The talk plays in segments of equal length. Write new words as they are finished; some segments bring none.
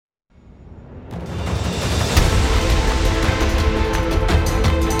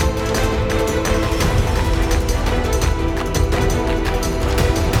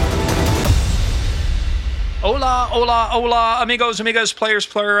Hola, amigos, amigas, players,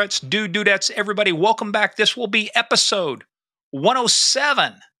 playerettes, dudettes, everybody. Welcome back. This will be episode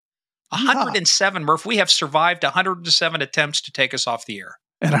 107. 107, Murph. We have survived 107 attempts to take us off the air.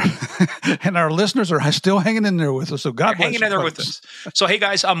 And our listeners are still hanging in there with us. So God bless you. Hanging in there with us. So, hey,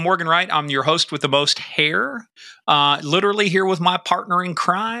 guys, I'm Morgan Wright. I'm your host with the most hair. Literally here with my partner in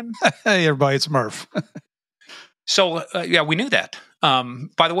crime. Hey, everybody, it's Murph. So, yeah, we knew that.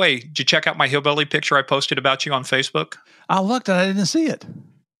 By the way, did you check out my hillbilly picture I posted about you on Facebook? I looked and I didn't see it.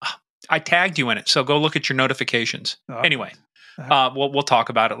 I tagged you in it, so go look at your notifications. Anyway, we'll talk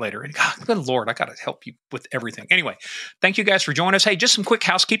about it later. God, good Lord, I got to help you with everything. Anyway, thank you guys for joining us. Hey, just some quick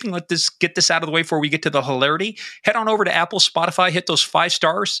housekeeping. Let's get this out of the way before we get to the hilarity. Head on over to Apple, Spotify, hit those 5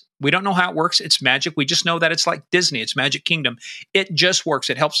 stars. We don't know how it works. It's magic. We just know that it's like Disney. It's Magic Kingdom. It just works.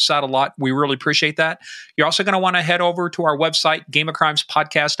 It helps us out a lot. We really appreciate that. You're also going to want to head over to our website,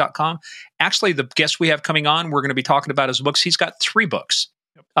 gameofcrimespodcast.com. Actually, the guest we have coming on, we're going to be talking about his books. He's got 3 books.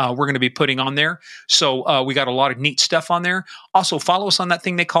 We're going to be putting on there. So we got a lot of neat stuff on there. Also, follow us on that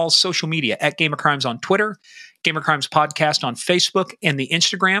thing they call social media at Game of Crimes on Twitter, Game of Crimes Podcast on Facebook, and the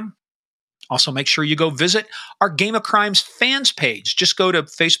Instagram. Also, make sure you go visit our Game of Crimes fans page. Just go to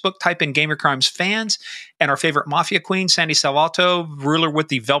Facebook, type in Game of Crimes fans, and our favorite Mafia queen, Sandy Salvato, ruler with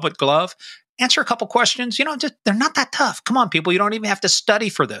the velvet glove. Answer a couple questions. They're not that tough. Come on, people. You don't even have to study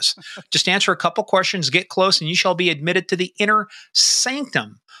for this. Just answer a couple questions, get close, and you shall be admitted to the inner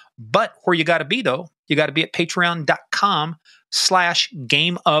sanctum. But where you got to be, though, you got to be at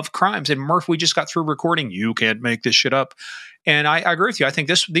patreon.com/Game of Crimes. And Murph, we just got through recording. You can't make this shit up. And I agree with you. I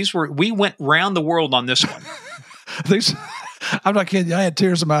think we went round the world on this one. I'm not kidding you. I had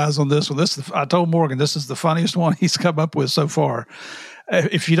tears in my eyes on this one. I told Morgan, this is the funniest one he's come up with so far.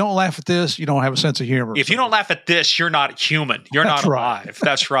 If you don't laugh at this, you don't have a sense of humor. If you don't laugh at this, you're not human. You're not alive. Right.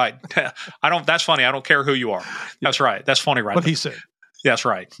 That's right. That's funny. I don't care who you are. That's right. That's funny, right? What he said. That's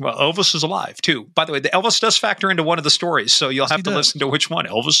right. Well, Elvis is alive, too. By the way, the Elvis does factor into one of the stories, so you'll have to listen to which one.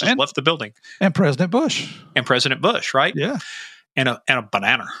 Elvis has left the building. And President Bush. And President Bush, right? Yeah. And a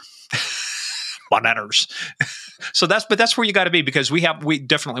banana. Bananas. So that's where you got to be, because we have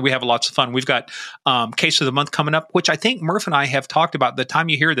lots of fun. We've got Case of the Month coming up, which I think Murph and I have talked about. The time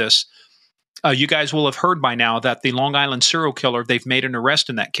you hear this, you guys will have heard by now that the Long Island serial killer, they've made an arrest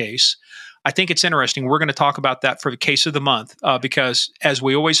in that case. I think it's interesting. We're going to talk about that for the Case of the Month because, as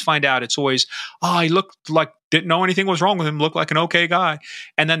we always find out, it's always, he looked like, didn't know anything was wrong with him, looked like an okay guy.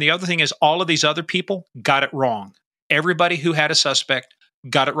 And then the other thing is all of these other people got it wrong. Everybody who had a suspect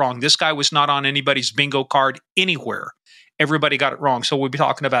got it wrong. This guy was not on anybody's bingo card anywhere. Everybody got it wrong. So we'll be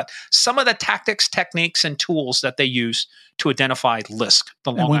talking about some of the tactics, techniques, and tools that they use to identify Lisk,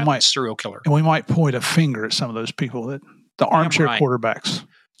 the Long Island serial killer. And we might point a finger at some of those people, the armchair quarterbacks.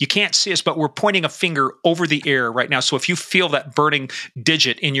 You can't see us, but we're pointing a finger over the air right now. So if you feel that burning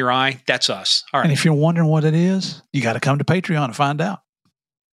digit in your eye, that's us. All right. And if you're wondering what it is, you got to come to Patreon and find out.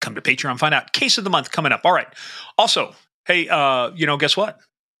 Come to Patreon, find out. Case of the Month coming up. All right. Also, hey, guess what?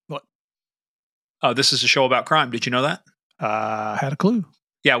 What? This is a show about crime. Did you know that? I had a clue.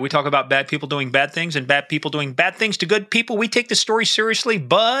 Yeah, we talk about bad people doing bad things and bad people doing bad things to good people. We take the story seriously,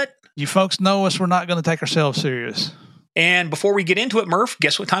 but... You folks know us. We're not going to take ourselves serious. And before we get into it, Murph,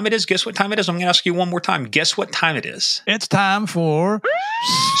 guess what time it is? Guess what time it is? I'm going to ask you one more time. Guess what time it is? It's time for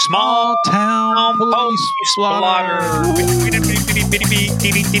Small Town Police Slaughter.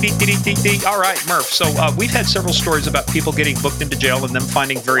 All right, Murph. So we've had several stories about people getting booked into jail and them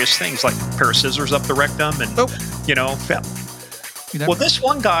finding various things like a pair of scissors up the rectum and, Well, this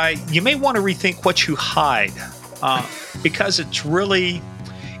one guy, you may want to rethink what you hide because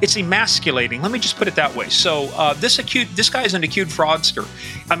it's emasculating. Let me just put it that way. So this guy is an accused fraudster.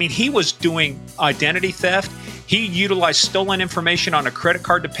 I mean, he was doing identity theft. He utilized stolen information on a credit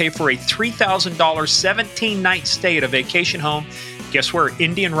card to pay for a $3,000 17-night stay at a vacation home. Guess where?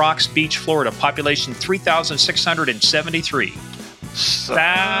 Indian Rocks Beach, Florida. Population 3,673.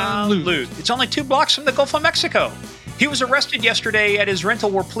 Salute. It's only 2 blocks from the Gulf of Mexico. He was arrested yesterday at his rental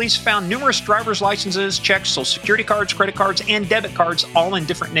where police found numerous driver's licenses, checks, social security cards, credit cards, and debit cards, all in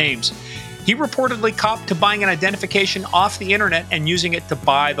different names. He reportedly copped to buying an identification off the internet and using it to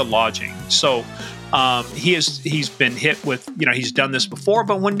buy the lodging. So he's been hit with, he's done this before,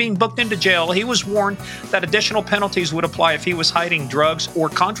 but when being booked into jail, he was warned that additional penalties would apply if he was hiding drugs or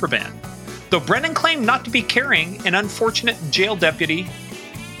contraband. Though Brennan claimed not to be carrying, an unfortunate jail deputy,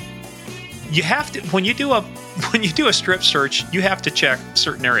 you have to, when you do a strip search, you have to check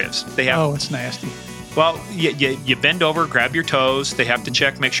certain areas. It's nasty. Well, you bend over, grab your toes. They have to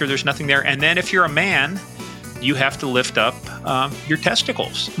check, make sure there's nothing there. And then if you're a man, you have to lift up your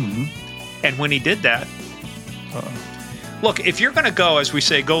testicles. Mm-hmm. And when he did that, Look, if you're going to go, as we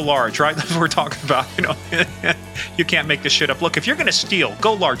say, go large, right? That's what we're talking about. You can't make this shit up. Look, if you're going to steal,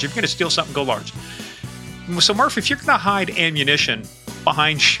 go large. If you're going to steal something, go large. So, Murph, if you're going to hide ammunition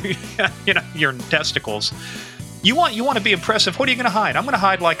behind your testicles, you want to be impressive. What are you going to hide? I'm going to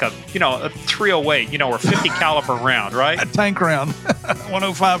hide like a 308, or 50 caliber round, right? A tank round,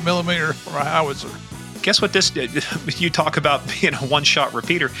 105 millimeter or a howitzer. Guess what this did? You talk about being a one-shot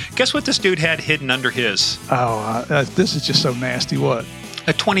repeater. Guess what this dude had hidden under his? Oh, this is just so nasty. What?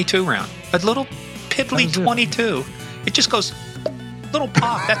 A 22 round. A little piddly 22. It just goes, little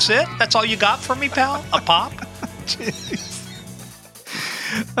pop. That's it? That's all you got for me, pal? A pop? Jeez.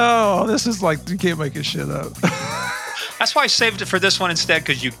 Oh, this is like, you can't make this shit up. That's why I saved it for this one instead,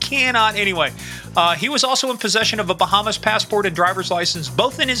 because you cannot. Anyway, he was also in possession of a Bahamas passport and driver's license,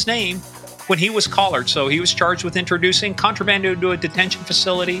 both in his name, when he was collared. So he was charged with introducing contraband into a detention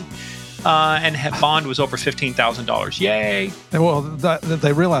facility, and bond was over $15,000. Yay. Well,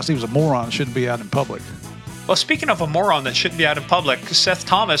 they realized he was a moron, shouldn't be out in public. Well, speaking of a moron that shouldn't be out in public, Seth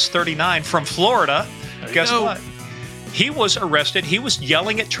Thomas, 39, from Florida, guess what? He was arrested. He was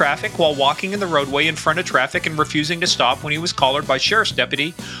yelling at traffic while walking in the roadway in front of traffic and refusing to stop when he was collared by sheriff's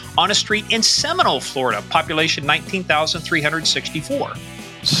deputy on a street in Seminole, Florida, population 19,364.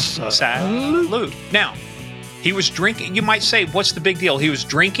 Salute. Now, he was drinking. You might say, what's the big deal? He was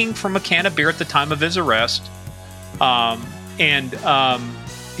drinking from a can of beer at the time of his arrest, and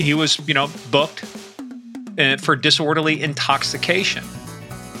he was, booked for disorderly intoxication.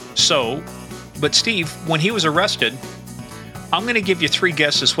 So, but Steve, when he was arrested, I'm going to give you 3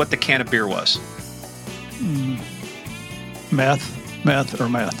 guesses what the can of beer was. Meth.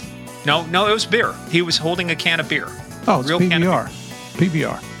 No, it was beer. He was holding a can of beer. Oh, it's real PBR.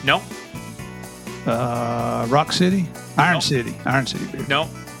 PBR. No. Rock City? Iron City beer. No.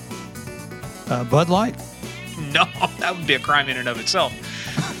 Bud Light? No, that would be a crime in and of itself.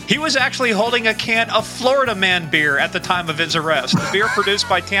 He was actually holding a can of Florida Man beer at the time of his arrest. The beer produced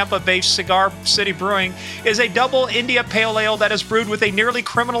by Tampa-based Cigar City Brewing is a double India Pale Ale that is brewed with a nearly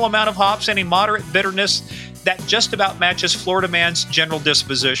criminal amount of hops and a moderate bitterness that just about matches Florida Man's general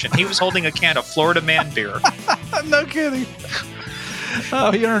disposition. He was holding a can of Florida Man beer. No kidding.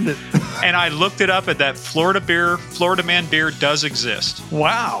 Oh, he earned it. And I looked it up, and that Florida Man beer does exist.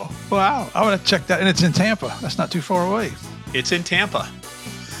 Wow. I'm going to check that. And it's in Tampa. That's not too far away. It's in Tampa.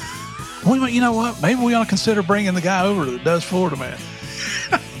 Well, you know what? Maybe we ought to consider bringing the guy over that does Florida Man.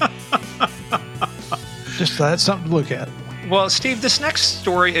 Just that's something to look at. Well, Steve, this next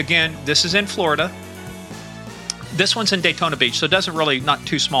story, again, this is in Florida. This one's in Daytona Beach, so it doesn't really, not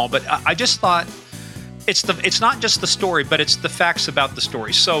too small. But I just thought it's not just the story, but it's the facts about the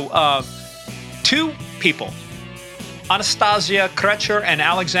story. So 2 people, Anastasia Krecher and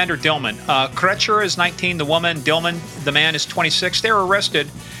Alexander Dillman. Krecher is 19, the woman. Dillman, the man, is 26. They were arrested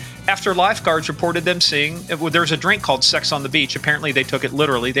after lifeguards reported them seeing, there's a drink called Sex on the Beach. Apparently, they took it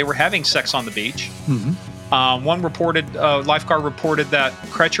literally. They were having sex on the beach. Mm-hmm. Lifeguard reported that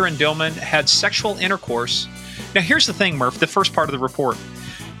Krecher and Dillman had sexual intercourse. Now, here's the thing, Murph, the first part of the report.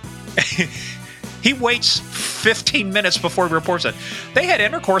 He waits 15 minutes before he reports it. They had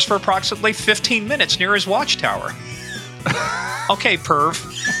intercourse for approximately 15 minutes near his watchtower. Okay, perv.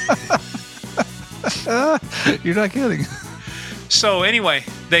 You're not kidding. So anyway,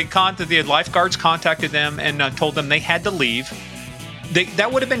 the lifeguards contacted them and told them they had to leave.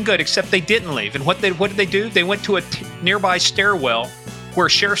 That would have been good, except they didn't leave. And what did they do? They went to a nearby stairwell where a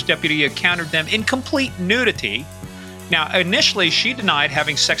sheriff's deputy encountered them in complete nudity. Now, initially, she denied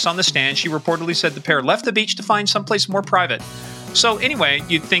having sex on the stand. She reportedly said the pair left the beach to find someplace more private. So anyway,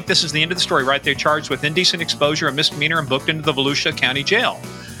 you'd think this is the end of the story, right? They're charged with indecent exposure, a misdemeanor, and booked into the Volusia County Jail.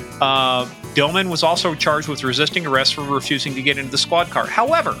 Dillman was also charged with resisting arrest for refusing to get into the squad car.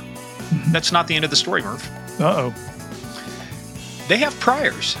 However, that's not the end of the story, Murph. Uh-oh. They have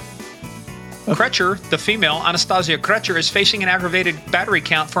priors. Krecher, the female, Anastasia Krecher, is facing an aggravated battery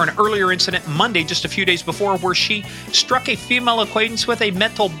count for an earlier incident Monday, just a few days before, where she struck a female acquaintance with a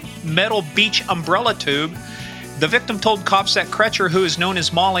metal beach umbrella tube. The victim told cops that Krecher, who is known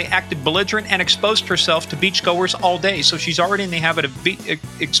as Molly, acted belligerent and exposed herself to beachgoers all day. So she's already in the habit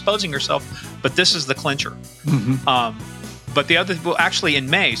of exposing herself, but this is the clincher. Mm-hmm. But actually in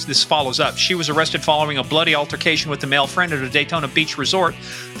May, this follows up. She was arrested following a bloody altercation with a male friend at a Daytona Beach resort.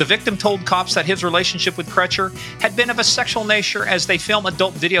 The victim told cops that his relationship with Krecher had been of a sexual nature as they film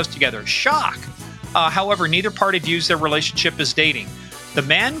adult videos together. Shock! However, neither party views their relationship as dating. The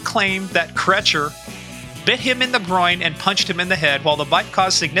man claimed that Krecher bit him in the groin and punched him in the head. While the bite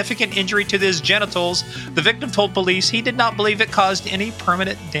caused significant injury to his genitals, the victim told police he did not believe it caused any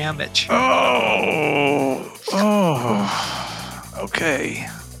permanent damage. Oh. Okay.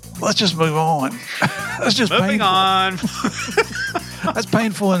 Let's just move on. That's just moving painful. on. That's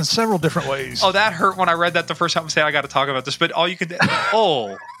painful in several different ways. Oh, that hurt when I read that the first time. I say I got to talk about this, but all you can do.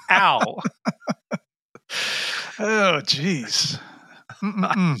 Oh, ow. Oh, jeez.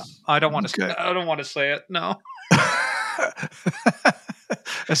 I don't want to. Okay. I don't want to say it. No.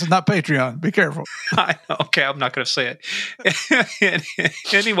 This is not Patreon. Be careful. I know. Okay, I'm not going to say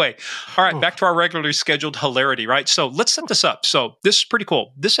it. Anyway, all right, back to our regularly scheduled hilarity, right? So let's set this up. So this is pretty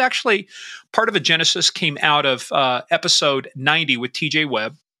cool. This actually, part of a genesis came out of episode 90 with TJ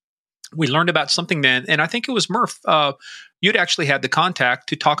Webb. We learned about something then, and I think it was Murph. You'd actually had the contact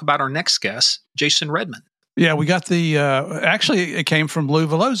to talk about our next guest, Jason Redman. Yeah, we got the, actually it came from Lou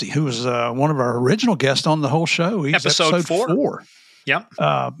Velozzi, who was one of our original guests on the whole show. He's episode 4. Yep.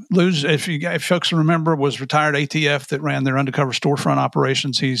 Lou's, if folks remember, was retired ATF that ran their undercover storefront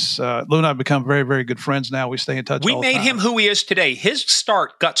operations. He's Lou and I have become very, very good friends now. We stay in touch. We made him who he is today. His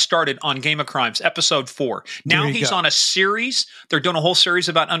start got started on Game of Crimes, episode 4. Now he's on a series. They're doing a whole series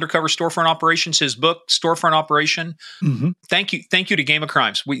about undercover storefront operations. His book, Storefront Operation. Mm-hmm. Thank you to Game of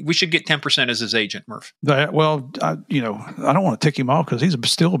Crimes. We should get 10% as his agent, Murph. Well, I don't want to tick him off because he's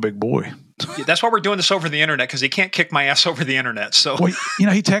still a big boy. Yeah, that's why we're doing this over the internet, because he can't kick my ass over the internet. So, well,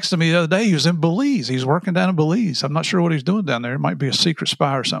 he texted me the other day. He was in Belize. He's working down in Belize. I'm not sure what he's doing down there. It might be a secret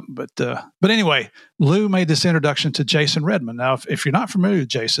spy or something. But anyway, Lou made this introduction to Jason Redman. Now, if you're not familiar with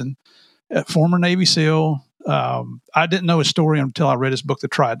Jason, former Navy SEAL. I didn't know his story until I read his book, The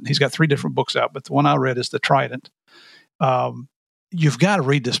Trident. He's got 3 different books out, but the one I read is The Trident. You've got to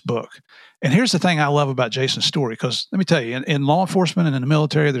read this book. And here's the thing I love about Jason's story, because let me tell you, in law enforcement and in the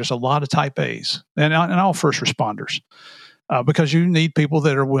military, there's a lot of type A's and all first responders, because you need people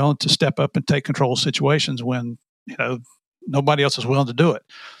that are willing to step up and take control of situations when, nobody else is willing to do it.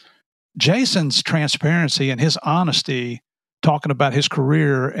 Jason's transparency and his honesty, talking about his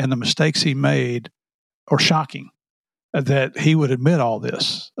career and the mistakes he made, are shocking that he would admit all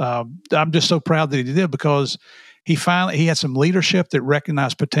this. I'm just so proud that he did, because he had some leadership that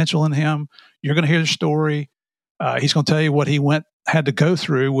recognized potential in him. You're going to hear the story. He's going to tell you what he had to go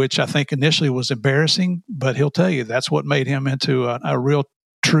through, which I think initially was embarrassing, but he'll tell you that's what made him into a real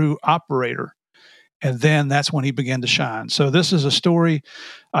true operator. And then that's when he began to shine. So this is a story.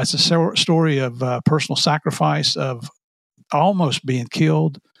 It's a story of personal sacrifice, of almost being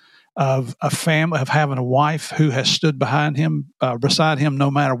killed, of a family, of having a wife who has stood beside him,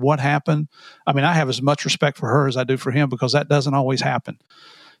 no matter what happened. I mean, I have as much respect for her as I do for him, because that doesn't always happen.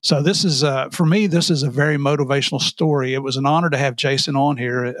 So this is, for me, this is a very motivational story. It was an honor to have Jason on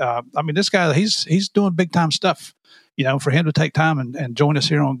here. This guy, he's doing big time stuff. For him to take time and join us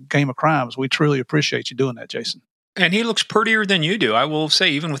here on Game of Crimes, we truly appreciate you doing that, Jason. And he looks prettier than you do. I will say,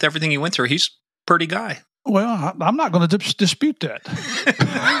 even with everything he went through, he's a pretty guy. Well, I'm not going to dispute that.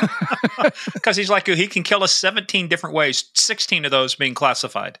 Because he's like, he can kill us 17 different ways, 16 of those being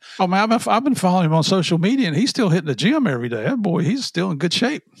classified. Oh, man, I've been following him on social media, and he's still hitting the gym every day. That boy, he's still in good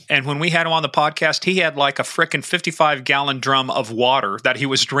shape. And when we had him on the podcast, he had like a frickin' 55-gallon drum of water that he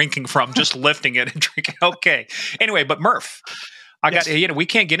was drinking from, just lifting it and drinking. Okay. Anyway, but Murph, we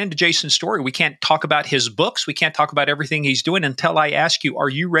can't get into Jason's story. We can't talk about his books. We can't talk about everything he's doing until I ask you, are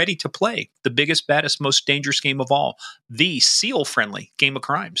you ready to play the biggest, baddest, most dangerous game of all, the SEAL-friendly Game of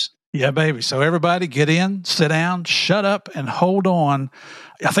Crimes? Yeah, baby. So everybody get in, sit down, shut up, and hold on.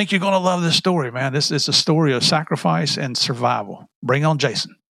 I think you're going to love this story, man. This is a story of sacrifice and survival. Bring on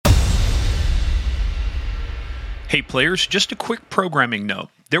Jason. Hey, players, just a quick programming note.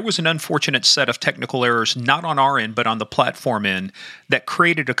 There was an unfortunate set of technical errors, not on our end, but on the platform end, that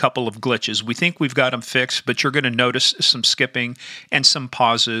created a couple of glitches. We think we've got them fixed, but you're going to notice some skipping and some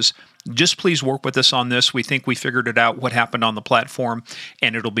pauses. Just please work with us on this. We think we figured it out, what happened on the platform,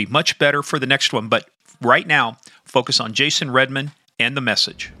 and it'll be much better for the next one. But right now, focus on Jason Redman and the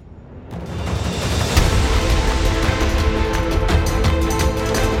message.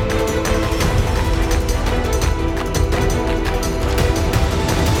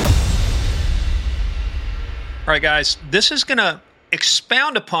 All right, guys, this is going to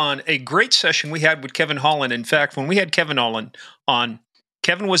expound upon a great session we had with Kevin Holland. In fact, when we had Kevin Holland on,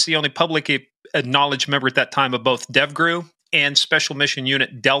 Kevin was the only publicly acknowledged member at that time of both DevGru and Special Mission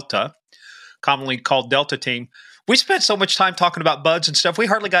Unit Delta, commonly called Delta Team. We spent so much time talking about buds and stuff, we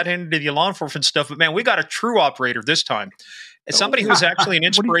hardly got into the law enforcement stuff, but man, we got a true operator this time. Somebody who's actually an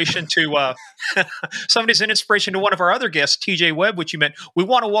inspiration to somebody's an inspiration to one of our other guests, TJ Webb, which you meant. We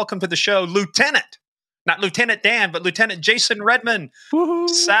want to welcome to the show Lieutenant. Not Lieutenant Dan, but Lieutenant Jason Redman. Woo-hoo.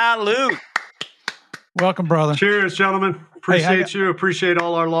 Salute. Welcome, brother. Cheers, gentlemen. Appreciate you. Appreciate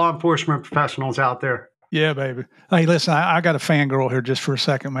all our law enforcement professionals out there. Yeah, baby. Hey, listen, I got a fangirl here just for a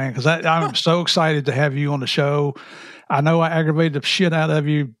second, man, because I'm so excited to have you on the show. I know I aggravated the shit out of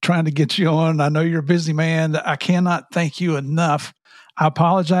you trying to get you on. I know you're a busy man. I cannot thank you enough. I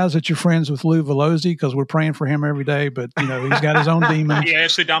apologize that you're friends with Lou Velosi because we're praying for him every day, but he's got his own demons.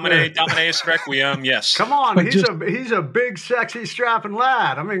 Yes, Domine Requiem. Yes. Come on, he's a big, sexy, strapping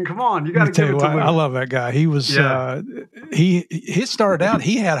lad. I mean, come on, you got to give it to Lou. I love that guy. He was he started out.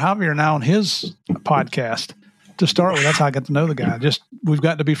 He had Javier now on his podcast to start with. That's how I got to know the guy. We've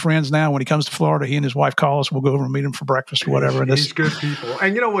got to be friends now. When he comes to Florida, he and his wife call us. We'll go over and meet him for breakfast or whatever. He's good people.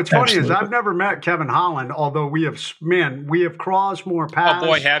 And what's funny is I've never met Kevin Holland, although we have crossed more paths. Oh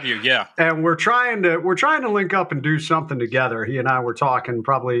boy, have you? Yeah. And we're trying to link up and do something together. He and I were talking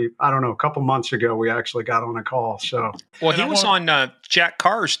probably, I don't know, a couple months ago. We actually got on a call. So he was on Jack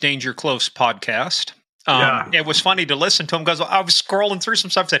Carr's Danger Close podcast. It was funny to listen to him because I was scrolling through some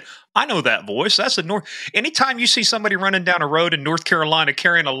stuff and said, I know that voice. That's anytime you see somebody running down a road in North Carolina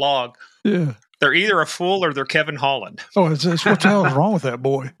carrying a log, they're either a fool or they're Kevin Holland. Oh, it's what the hell is wrong with that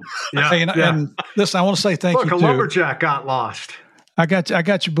boy? Yeah. And listen, I want to say thank you. Look, a lumberjack got lost. I got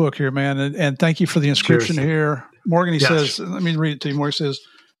your book here, man. And thank you for the inscription here. Morgan, he says, let me read it to you. Morgan says,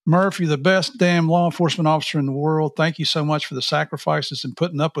 Murph, you're the best damn law enforcement officer in the world. Thank you so much for the sacrifices and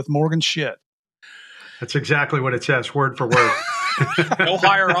putting up with Morgan's shit. That's exactly what it says, word for word. No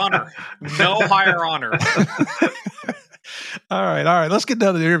higher honor. No higher honor. All right. Let's get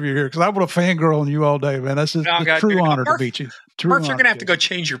down to the interview here because I want to fangirl on you all day, man. That's a true honor to meet you. Murph, you're going to have to go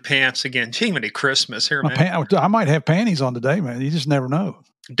change your pants again. Gee, many Christmas here, man. I might have panties on today, man. You just never know.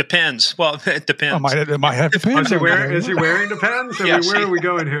 Depends. Well, it depends. I might have depends. Is he wearing depends? Where are we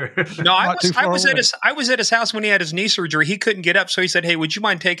going here? No, I was at his house when he had his knee surgery. He couldn't get up, so he said, "Hey, would you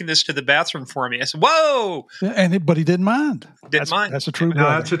mind taking this to the bathroom for me?" I said, "Whoa!" But he didn't mind. Mind. That's a true brother.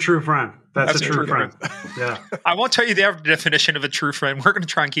 That's a true friend. That's a true friend. Yeah. I won't tell you the definition of a true friend. We're going to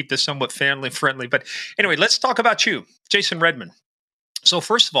try and keep this somewhat family friendly. But anyway, let's talk about you, Jason Redman. So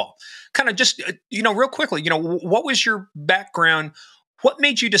first of all, kind of just real quickly, what was your background? What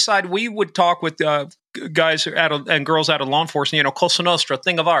made you decide we would talk with guys and girls out of law enforcement, Cosa Nostra,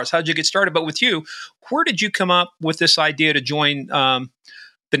 thing of ours? How did you get started? But with you, where did you come up with this idea to join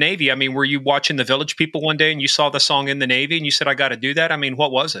the Navy? I mean, were you watching The Village People one day and you saw the song In the Navy and you said, I got to do that? I mean,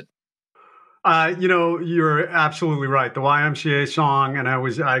 what was it? You're absolutely right. The YMCA song, and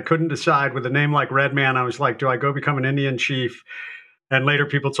I couldn't decide with a name like Redman. I was like, do I go become an Indian chief? And later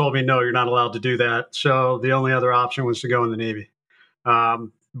people told me, no, you're not allowed to do that. So the only other option was to go in the Navy.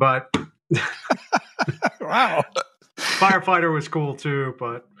 But wow, firefighter was cool too.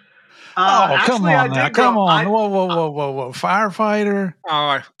 But come on now, come on, whoa, firefighter.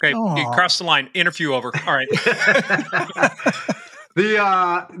 All right, okay, you crossed the line. Interview over. All right.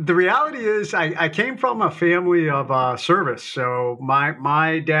 The reality is, I came from a family of service. So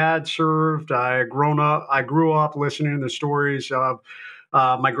my dad served. I grew up listening to the stories of.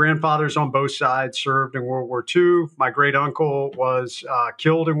 My grandfathers on both sides served in World War II. My great uncle was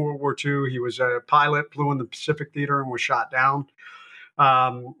killed in World War II. He was a pilot, flew in the Pacific Theater and was shot down.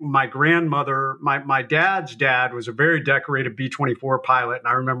 My grandmother, my dad's dad was a very decorated B-24 pilot. And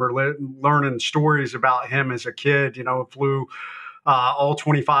I remember learning stories about him as a kid, flew all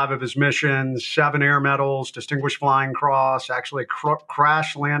 25 of his missions, 7 air medals, Distinguished Flying Cross, actually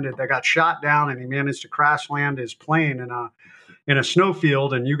crash landed. They got shot down and he managed to crash land his plane in a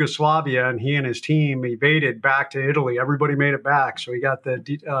snowfield in Yugoslavia, and he and his team evaded back to Italy. Everybody made it back, so he got the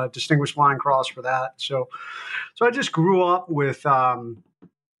Distinguished Flying Cross for that. So I just grew up with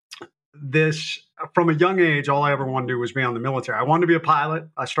this from a young age. All I ever wanted to do was be on the military. I wanted to be a pilot.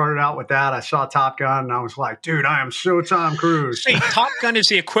 I started out with that. I saw Top Gun, and I was like, dude, I am so Tom Cruise. See, Top Gun is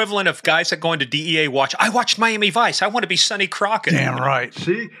the equivalent of guys that go into DEA watch. I watched Miami Vice. I want to be Sonny Crockett. Damn right.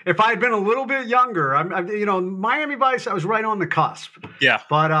 See, if I had been a little bit younger, Miami Vice, I was right on the cusp. Yeah.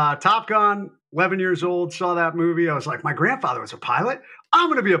 But Top Gun, 11 years old, saw that movie. I was like, my grandfather was a pilot. I'm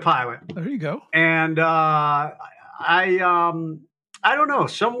going to be a pilot. There you go. And I don't know,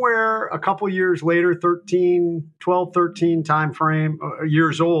 somewhere a couple years later, 12, 13 time frame,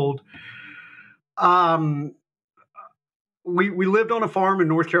 years old, we lived on a farm in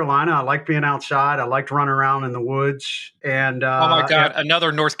North Carolina. I liked being outside. I liked running around in the woods. And oh my God,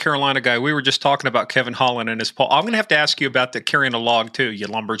 another North Carolina guy. We were just talking about Kevin Holland and his Paul. I'm going to have to ask you about the carrying a log too, you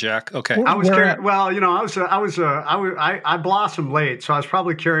lumberjack. Okay, I blossomed late, so I was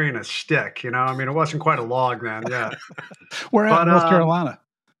probably carrying a stick. It wasn't quite a log then. Yeah. Where at North Carolina?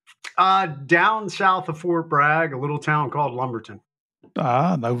 Down south of Fort Bragg, a little town called Lumberton.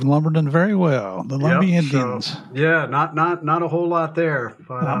 I know Lumberton very well. The Lumbee Indians. So, yeah, not a whole lot there.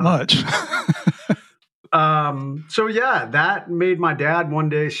 But, not much. So yeah, that made my dad one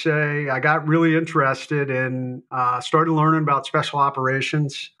day say, I got really interested in, started learning about special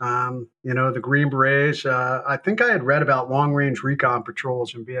operations. The Green Berets. I think I had read about long range recon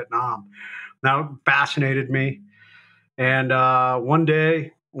patrols in Vietnam. That fascinated me. And one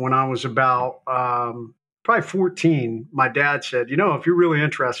day when I was about probably 14, my dad said, if you're really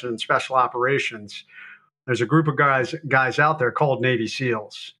interested in special operations, there's a group of guys out there called Navy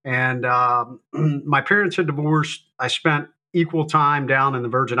SEALs. And my parents had divorced. I spent equal time down in the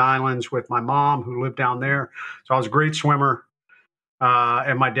Virgin Islands with my mom, who lived down there. So I was a great swimmer.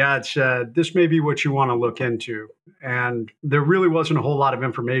 And my dad said, this may be what you want to look into. And there really wasn't a whole lot of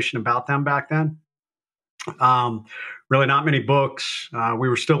information about them back then. Really not many books. We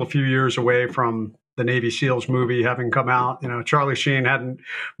were still a few years away from the Navy SEALs movie having come out. Charlie Sheen hadn't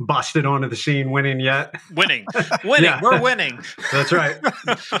busted onto the scene winning yet. Winning. Yeah. We're winning. That's right.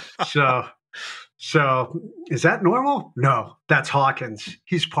 So is that normal? No, that's Hawkins.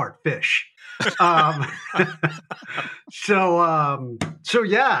 He's part fish. So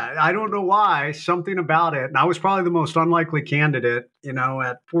yeah, I don't know why, something about it. And I was probably the most unlikely candidate,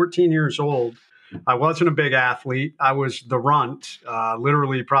 at 14 years old. I wasn't a big athlete. I was the runt.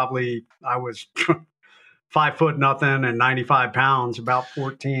 Literally, probably I was 5 foot nothing and 95 pounds, about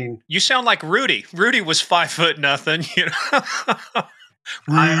 14. You sound like Rudy. Rudy was 5 foot nothing.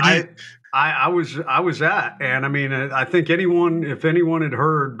 Rudy. I was that. And I mean, I think if anyone had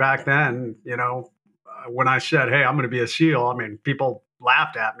heard back then, when I said, hey, I'm going to be a SEAL, I mean, people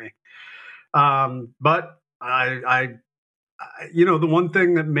laughed at me. But the one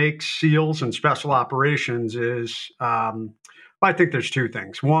thing that makes SEALs and special operations is, I think there's two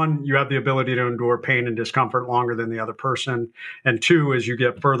things. One, you have the ability to endure pain and discomfort longer than the other person. And two, as you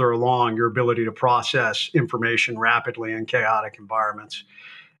get further along, your ability to process information rapidly in chaotic environments.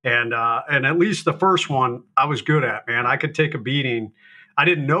 And at least the first one I was good at, man. I could take a beating. I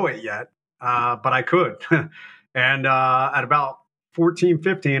didn't know it yet, but I could. And at about 14,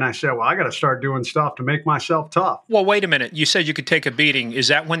 15, I said, well, I got to start doing stuff to make myself tough. Well, wait a minute. You said you could take a beating. Is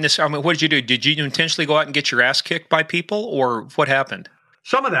that when what did you do? Did you intentionally go out and get your ass kicked by people, or what happened?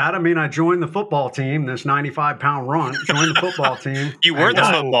 Some of that. I mean, I joined the football team, this 95-pound runt, joined the football team. You were the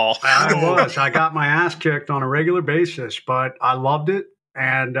football. I was. I got my ass kicked on a regular basis, but I loved it.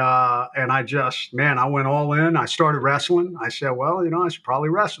 And I just, I went all in. I started wrestling. I said, well, I should probably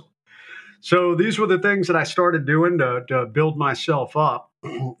wrestle. So these were the things that I started doing to build myself up.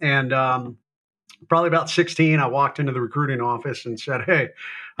 And probably about 16, I walked into the recruiting office and said, hey,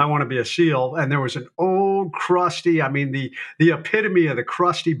 I want to be a SEAL. And there was an old crusty, the epitome of the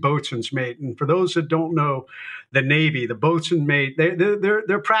crusty boatswain's mate. And for those that don't know the Navy, the boatswain mate,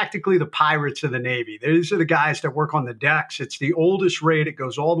 they're practically the pirates of the Navy. These are the guys that work on the decks. It's the oldest rate. It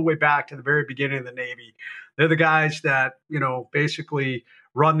goes all the way back to the very beginning of the Navy. They're the guys that, basically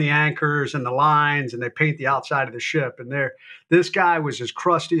run the anchors and the lines, and they paint the outside of the ship. And this guy was as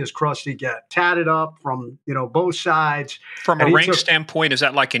crusty get, tatted up from, both sides. From a rank standpoint, is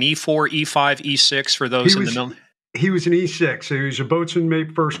that like an E4, E5, E6 for those in the middle? He was an E6, so he was a boatswain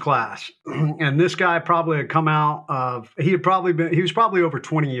mate first class. And this guy probably had come out of, he was probably over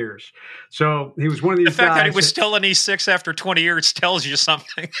 20 years. So he was one of these guys. The fact that he was still an E6 after 20 years tells you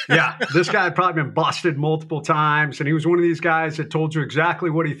something. Yeah, this guy had probably been busted multiple times. And he was one of these guys that told you exactly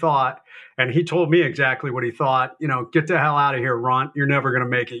what he thought. And he told me exactly what he thought. Get the hell out of here, runt. You're never going to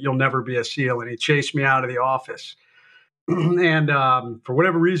make it. You'll never be a SEAL. And he chased me out of the office. And for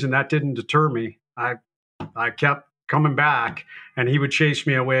whatever reason, that didn't deter me. I kept coming back, and he would chase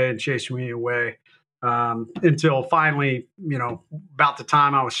me away until finally, about the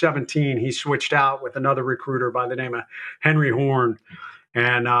time I was 17, he switched out with another recruiter by the name of Henry Horn.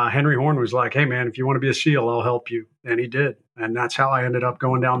 And Henry Horn was like, hey, man, if you want to be a SEAL, I'll help you. And he did. And that's how I ended up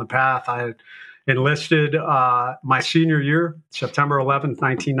going down the path. I enlisted my senior year, September 11th,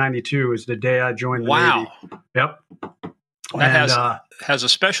 1992 is the day I joined the Navy. Yep. That has a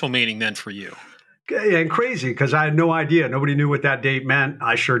special meaning then for you. And crazy, because I had no idea. Nobody knew what that date meant.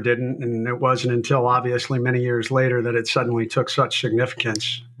 I sure didn't. And it wasn't until obviously many years later that it suddenly took such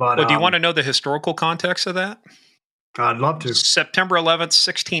significance. But do you want to know the historical context of that? I'd love to. September 11th,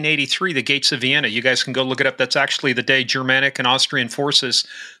 1683, the Gates of Vienna. You guys can go look it up. That's actually the day Germanic and Austrian forces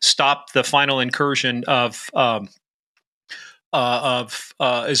stopped the final incursion of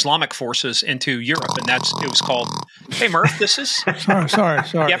Islamic forces into Europe, and it was called. Hey, Murph, this is sorry.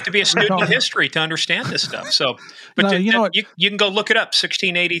 You have to be a student of history to understand this stuff. So, but you can go look it up.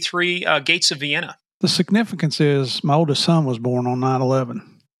 1683, Gates of Vienna. The significance is my oldest son was born on 9/11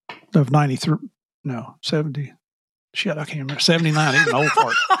 of 93. No, 70. Shit, I can't remember. 79, he's an old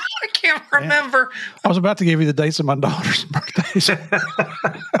fart. I can't remember. Man. I was about to give you the dates of my daughter's birthdays.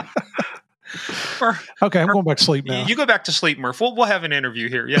 Okay, I'm going back to sleep now. You go back to sleep, Murph. We'll have an interview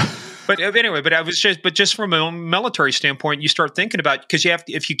here. Yeah. But anyway, just from a military standpoint, you start thinking about, because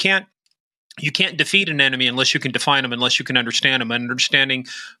you can't defeat an enemy unless you can define them, unless you can understand them, and understanding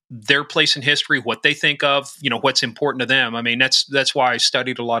their place in history, what they think of, what's important to them. I mean, that's why I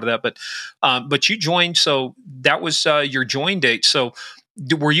studied a lot of that. But you joined, so that was your join date. So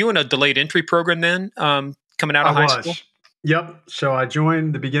were you in a delayed entry program then, coming out of high school? Yep. So I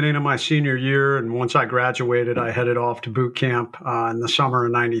joined the beginning of my senior year, and once I graduated, I headed off to boot camp in the summer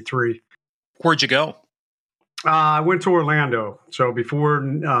of '93. Where'd you go? I went to Orlando. So before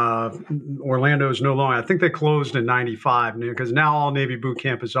Orlando is no longer, I think they closed in '95 because now all Navy boot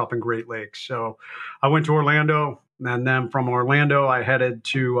camp is up in Great Lakes. So I went to Orlando, and then from Orlando, I headed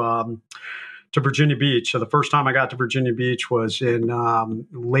to Virginia Beach. So the first time I got to Virginia Beach was in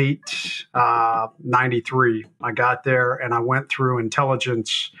late '93. I got there and I went through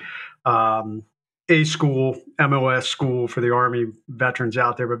intelligence, A school, MOS school for the Army veterans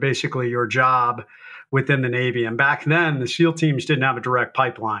out there, but basically your job within the Navy. And back then, the SEAL teams didn't have a direct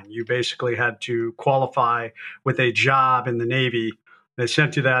pipeline. You basically had to qualify with a job in the Navy. They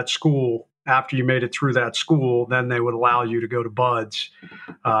sent you that school. After you made it through that school, then they would allow you to go to BUDS.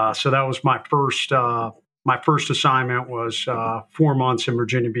 So that was my first assignment was 4 months in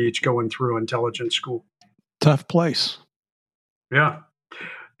Virginia Beach going through intelligence school. Tough place. Yeah,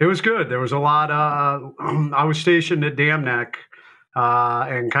 it was good. There was a lot. I was stationed at Dam Neck,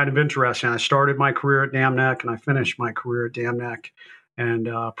 and kind of interesting. I started my career at Dam Neck and I finished my career at Dam Neck, and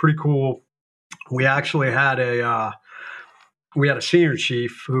pretty cool. We actually had a senior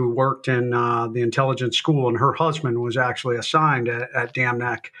chief who worked in the intelligence school, and her husband was actually assigned at Dam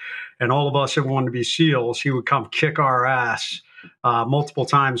Neck. And all of us that wanted to be SEALs, he would come kick our ass multiple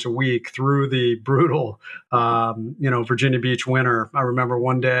times a week through the brutal, Virginia Beach winter. I remember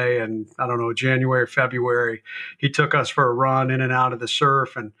one day in, January, February, he took us for a run in and out of the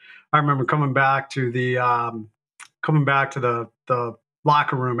surf. And I remember coming back to the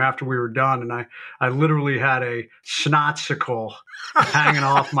locker room after we were done, and I literally had a snotsicle hanging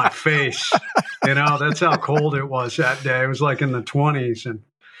off my face. That's how cold it was that day. It was like in the 20s, and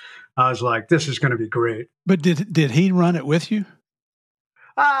I was like, this is going to be great. But did he run it with you?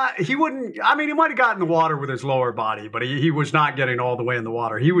 He wouldn't. I mean, he might have gotten in the water with his lower body, but he was not getting all the way in the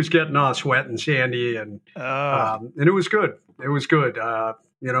water. He was getting us wet and sandy, and it was good. It was good.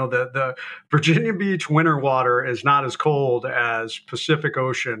 The Virginia Beach winter water is not as cold as Pacific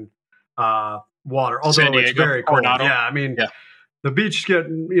Ocean water, although it's very cold. Coronado. Yeah, I mean, the beach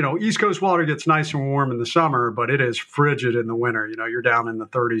East Coast water gets nice and warm in the summer, but it is frigid in the winter. You're down in the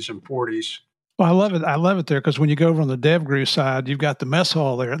 30s and 40s. Well, I love it. I love it there because when you go over on the DevGru side, you've got the mess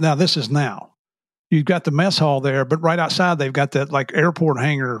hall there. Now, this is now. You've got the mess hall there, but right outside, they've got that like airport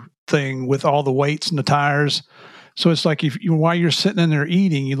hangar thing with all the weights and the tires. So it's like while you're sitting in there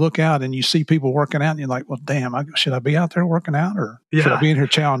eating, you look out and you see people working out, and you're like, "Well, damn, should I be out there working out, or should I be in here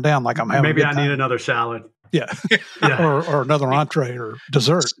chowing down like I'm having? Maybe I need another salad, yeah, or another entree or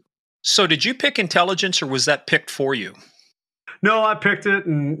dessert." So, did you pick intelligence, or was that picked for you? No, I picked it,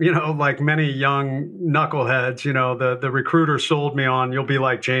 and like many young knuckleheads, the recruiter sold me on you'll be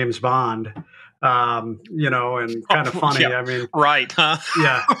like James Bond. And kind of funny. Yeah, I mean, right. Huh?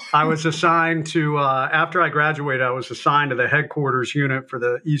 Yeah. I was assigned to, after I graduated, I was assigned to the headquarters unit for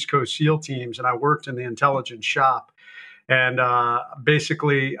the East Coast SEAL teams, and I worked in the intelligence shop. And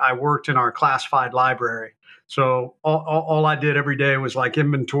basically, I worked in our classified library. So all I did every day was like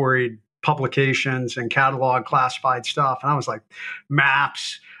inventoried publications and catalog classified stuff. And I was like,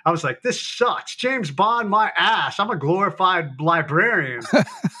 maps. I was like, this sucks. James Bond, my ass. I'm a glorified librarian.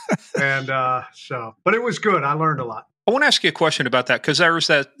 And but it was good. I learned a lot. I want to ask you a question about that, because there was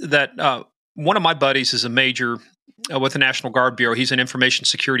that one of my buddies is a major with the National Guard Bureau. He's an information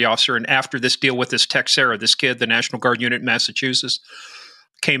security officer. And after this deal with this Texera, this kid, the National Guard unit in Massachusetts,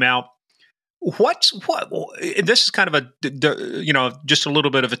 came out. This is kind of just a little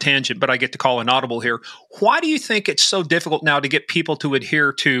bit of a tangent, but I get to call an audible here. Why do you think it's so difficult now to get people to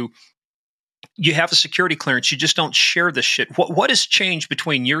adhere to, you have a security clearance, you just don't share this shit? What has changed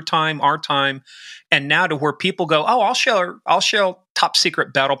between your time, our time, and now to where people go, oh, I'll share top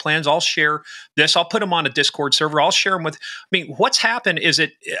secret battle plans. I'll share this. I'll put them on a Discord server. I'll share them with, what's happened is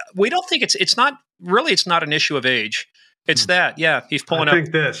we don't think it's not an issue of age. It's that, yeah, he's pulling up. I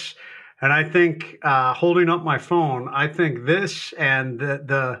think this. And I think holding up my phone, I think this and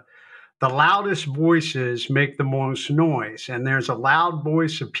the loudest voices make the most noise. And there's a loud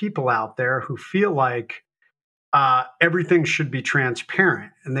voice of people out there who feel like everything should be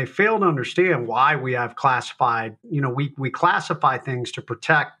transparent. And they fail to understand why we have classified, we classify things to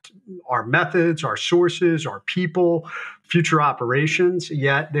protect our methods, our sources, our people, future operations.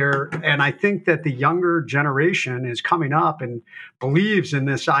 And I think that the younger generation is coming up and believes in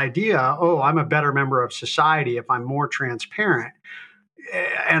this idea, oh, I'm a better member of society if I'm more transparent.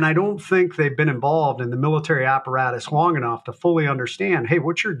 And I don't think they've been involved in the military apparatus long enough to fully understand, hey,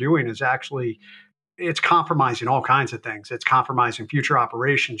 what you're doing is actually, it's compromising all kinds of things. It's compromising future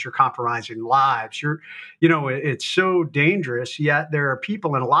operations. You're compromising lives. It's so dangerous. Yet there are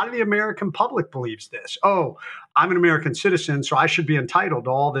people, and a lot of the American public believes this. Oh, I'm an American citizen, so I should be entitled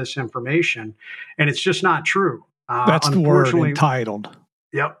to all this information. And it's just not true. That's the word, entitled.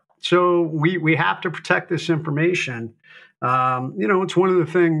 Yep. So we have to protect this information. It's one of the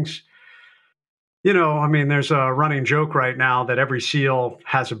things. There's a running joke right now that every SEAL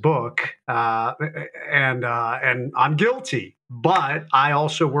has a book, and I'm guilty. But I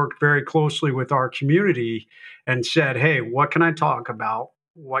also worked very closely with our community and said, hey, what can I talk about?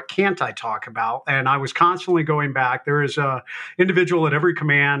 What can't I talk about? And I was constantly going back. There is a individual at every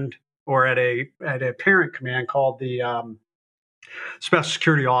command or at a parent command called the special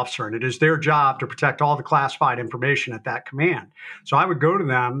security officer, and it is their job to protect all the classified information at that command. So I would go to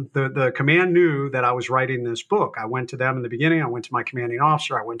them. The command knew that I was writing this book. I went to them in the beginning. I went to my commanding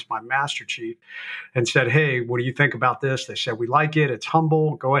officer. I went to my master chief and said, hey, what do you think about this? They said, we like it. It's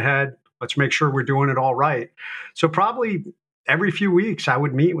humble. Go ahead. Let's make sure we're doing it all right. So probably every few weeks I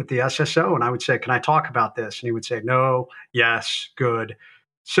would meet with the SSO and I would say, can I talk about this? And he would say, no, yes, good.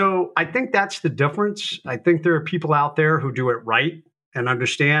 So I think that's the difference. I think there are people out there who do it right and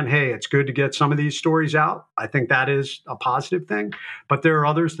understand, hey, it's good to get some of these stories out. I think that is a positive thing. But there are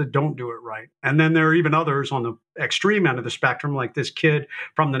others that don't do it right. And then there are even others on the extreme end of the spectrum, like this kid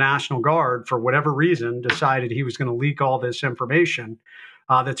from the National Guard, for whatever reason, decided he was going to leak all this information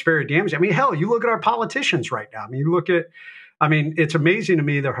that's very damaging. Hell, you look at our politicians right now. It's amazing to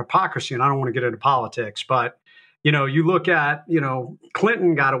me, their hypocrisy, and I don't want to get into politics, but you look at,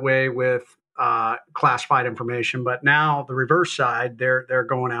 Clinton got away with classified information, but now the reverse side, they're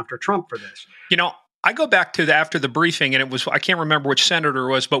going after Trump for this. I go back to after the briefing, and I can't remember which senator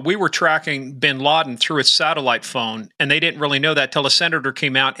it was, but we were tracking bin Laden through his satellite phone, and they didn't really know that till a senator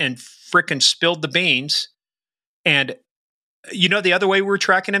came out and frickin' spilled the beans. And the other way we were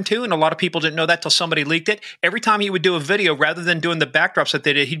tracking him too, and a lot of people didn't know that till somebody leaked it. Every time he would do a video, rather than doing the backdrops that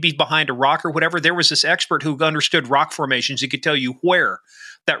they did, he'd be behind a rock or whatever. There was this expert who understood rock formations. He could tell you where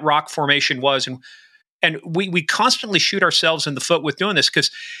that rock formation was. And we constantly shoot ourselves in the foot with doing this, because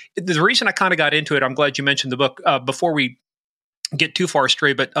the reason I kind of got into it, I'm glad you mentioned the book before we get too far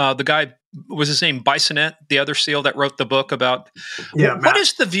astray, but the guy, was his name Bisonet, the other SEAL that wrote the book about, what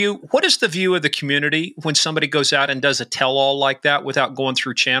is the view of the community when somebody goes out and does a tell-all like that without going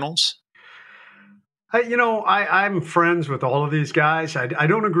through channels? I'm friends with all of these guys. I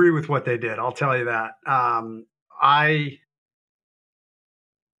don't agree with what they did. I'll tell you that.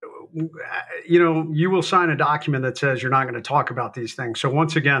 You will sign a document that says you're not going to talk about these things. So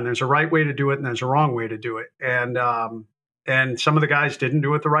once again, there's a right way to do it and there's a wrong way to do it. And some of the guys didn't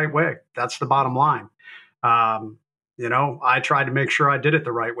do it the right way. That's the bottom line. I tried to make sure I did it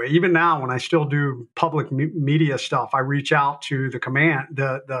the right way. Even now, when I still do public media stuff, I reach out to the command,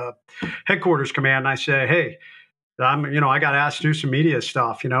 the headquarters command, and I say, hey, I got asked to do some media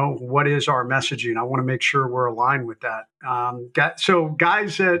stuff. What is our messaging? I want to make sure we're aligned with that. So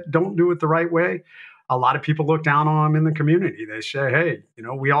guys that don't do it the right way, a lot of people look down on them in the community. They say, hey,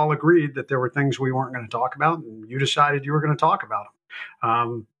 we all agreed that there were things we weren't going to talk about, and you decided you were going to talk about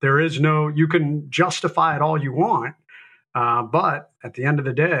them. You can justify it all you want, but at the end of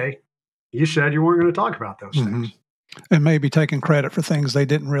the day, you said you weren't going to talk about those things. And maybe taking credit for things they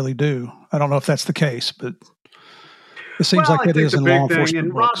didn't really do. I don't know if that's the case, but it seems like it is in law enforcement.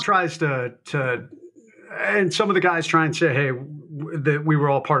 And Rob tries to, and some of the guys try and say, hey, that we were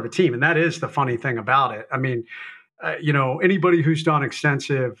all part of a team. And that is the funny thing about it. Anybody who's done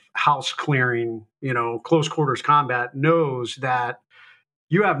extensive house clearing, close quarters combat knows that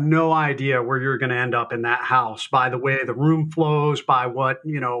you have no idea where you're going to end up in that house by the way the room flows, by what,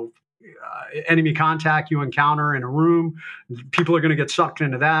 enemy contact you encounter in a room. People are going to get sucked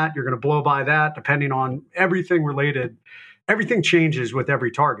into that. You're going to blow by that, depending on everything related. Everything changes with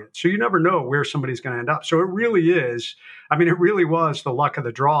every target. So you never know where somebody's going to end up. So it really is, it really was the luck of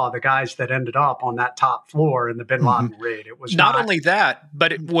the draw, the guys that ended up on that top floor in the bin Laden raid. It was not only that,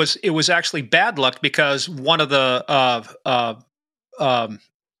 but it was actually bad luck, because one of the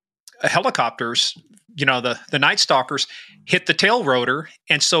helicopters, the Night Stalkers hit the tail rotor.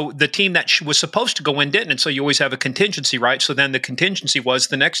 And so the team that was supposed to go in didn't. And so you always have a contingency, right? So then the contingency was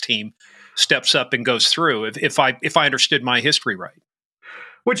the next team steps up and goes through, if I understood my history right.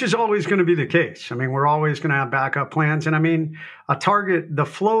 Which is always going to be the case. I mean, we're always going to have backup plans. And I mean, the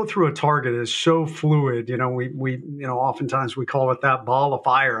flow through a target is so fluid. We oftentimes we call it that ball of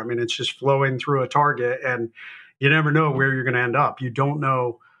fire. I mean, it's just flowing through a target and you never know where you're going to end up. You don't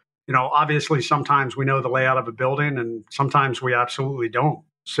know, obviously sometimes we know the layout of a building and sometimes we absolutely don't.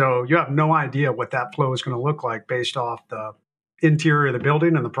 So you have no idea what that flow is going to look like based off the interior of the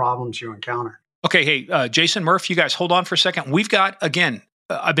building and the problems you encounter. Okay. Hey, Jason, Murph, you guys hold on for a second. We've got, again,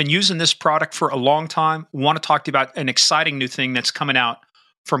 I've been using this product for a long time. Want to talk to you about an exciting new thing that's coming out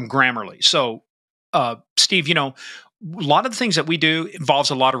from Grammarly. So, Steve, a lot of the things that we do involves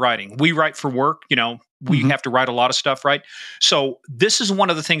a lot of writing. We write for work, we have to write a lot of stuff, right? So this is one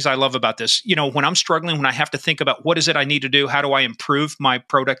of the things I love about this. When I'm struggling, when I have to think about what is it I need to do, how do I improve my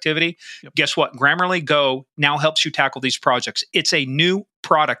productivity? Yep. Guess what? Grammarly Go now helps you tackle these projects. It's a new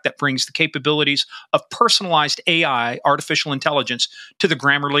product that brings the capabilities of personalized AI, artificial intelligence, to the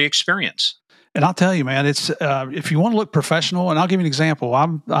Grammarly experience. And I'll tell you, man, it's if you want to look professional, and I'll give you an example.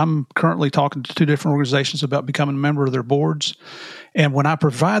 I'm currently talking to 2 different organizations about becoming a member of their boards. And when I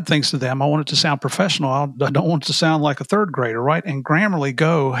provide things to them, I want it to sound professional. I don't want it to sound like a third grader, right? And Grammarly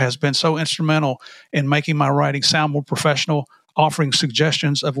Go has been so instrumental in making my writing sound more professional, offering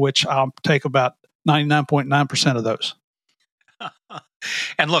suggestions of which I'll take about 99.9% of those.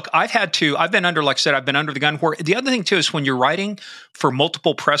 And look, I've been under, like I said, I've been under the gun. Where the other thing too is when you're writing for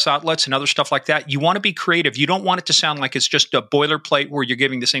multiple press outlets and other stuff like that, you want to be creative. You don't want it to sound like it's just a boilerplate where you're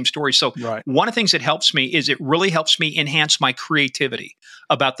giving the same story. So One of the things that helps me is it really helps me enhance my creativity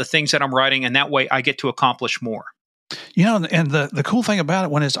about the things that I'm writing. And that way I get to accomplish more. And the cool thing about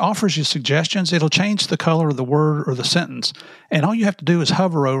it, when it offers you suggestions, it'll change the color of the word or the sentence. And all you have to do is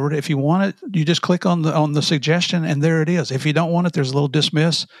hover over it. If you want it, you just click on the suggestion, and there it is. If you don't want it, there's a little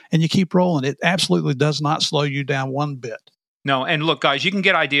dismiss, and you keep rolling. It absolutely does not slow you down one bit. No, and look, guys, you can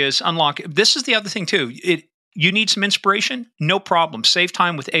get ideas, unlock. This is the other thing, too. You need some inspiration? No problem. Save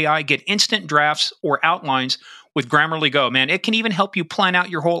time with AI. Get instant drafts or outlines with Grammarly Go. Man, it can even help you plan out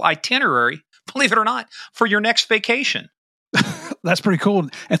your whole itinerary, believe it or not, for your next vacation. That's pretty cool.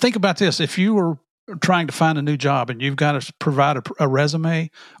 And think about this. If you were trying to find a new job and you've got to provide a resume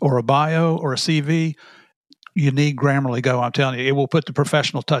or a bio or a CV, you need Grammarly Go. I'm telling you, it will put the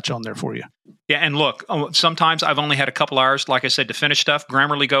professional touch on there for you. Yeah, and look, sometimes I've only had a couple hours, like I said, to finish stuff.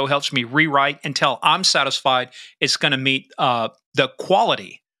 Grammarly Go helps me rewrite until I'm satisfied it's going to meet the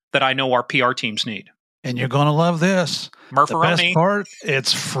quality that I know our PR teams need. And you're going to love this. The best part,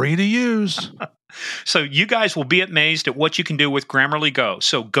 it's free to use. So you guys will be amazed at what you can do with Grammarly Go.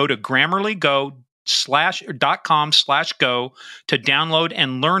 So go to grammarlygo.com/go to download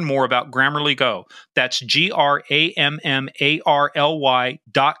and learn more about Grammarly Go. That's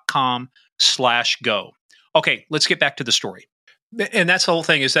GRAMMARLY.com/go. Okay, let's get back to the story. And that's the whole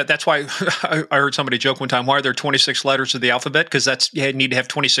thing is that's why I heard somebody joke one time, why are there 26 letters of the alphabet? Because you need to have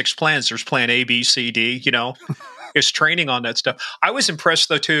 26 plans. There's plan A, B, C, D, It's training on that stuff. I was impressed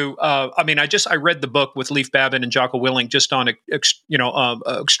though too. I read the book with Leif Babin and Jocko Willing just on,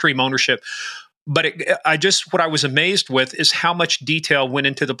 extreme ownership. But what I was amazed with is how much detail went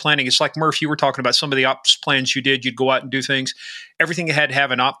into the planning. It's like, Murph, you were talking about some of the ops plans you did. You'd go out and do things. Everything had to have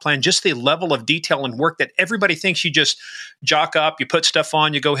an op plan. Just the level of detail and work that everybody thinks you just jock up, you put stuff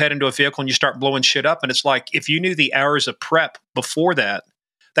on, you go head into a vehicle and you start blowing shit up. And it's like, if you knew the hours of prep before that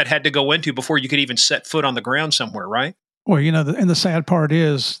had to go into before you could even set foot on the ground somewhere, right? Well, and the sad part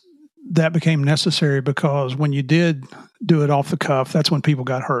is that became necessary because when you did do it off the cuff, that's when people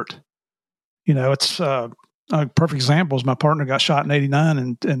got hurt. It's a perfect example is my partner got shot in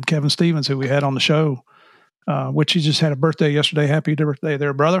 '89, and Kevin Stevens, who we had on the show, which he just had a birthday yesterday. Happy birthday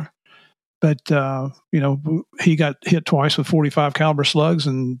there, brother. But, he got hit twice with .45 caliber slugs,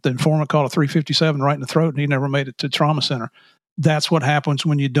 and the informant caught a .357 right in the throat, and he never made it to trauma center. That's what happens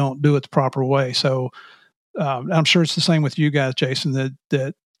when you don't do it the proper way. So I'm sure it's the same with you guys, Jason,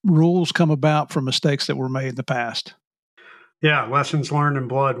 that rules come about from mistakes that were made in the past. Yeah, lessons learned in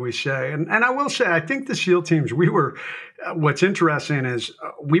blood, we say. And I will say, I think the SEAL teams, what's interesting is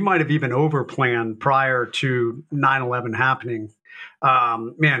we might have even overplanned prior to 9/11 happening.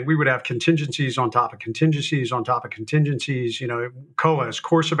 We would have contingencies on top of contingencies on top of contingencies, COAs,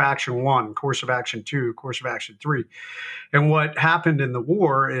 course of action 1, course of action 2, course of action 3. And what happened in the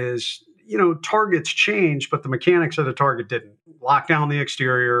war is, targets changed, but the mechanics of the target didn't. Lock down the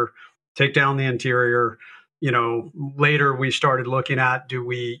exterior, take down the interior. later we started looking at, do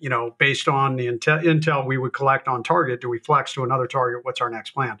we, based on the intel we would collect on target, do we flex to another target? What's our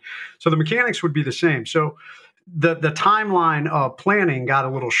next plan? So the mechanics would be the same. So the timeline of planning got a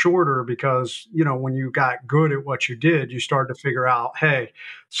little shorter because, when you got good at what you did, you started to figure out, hey,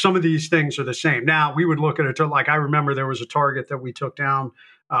 some of these things are the same. Now we would look at it like, I remember there was a target that we took down,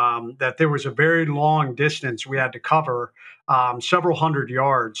 that there was a very long distance we had to cover, several hundred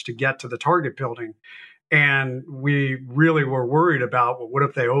yards to get to the target building. And we really were worried about, well, what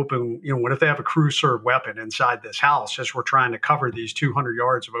if they what if they have a crew serve weapon inside this house as we're trying to cover these 200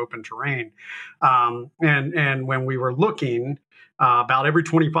 yards of open terrain? And when we were looking, about every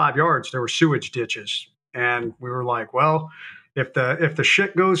 25 yards, there were sewage ditches. And we were like, well, if the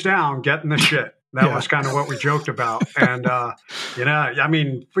shit goes down, get in the shit. That was kind of what we joked about. And,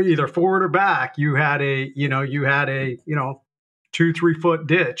 for either forward or back, you had a 2-3 foot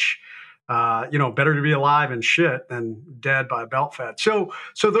ditch. Better to be alive and shit than dead by belt fed. So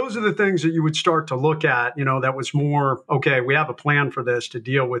those are the things that you would start to look at, that was more, okay, we have a plan for this to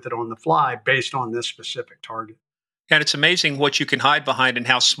deal with it on the fly based on this specific target. And it's amazing what you can hide behind and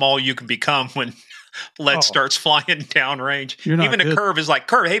how small you can become when lead starts flying downrange. Even a curve is like,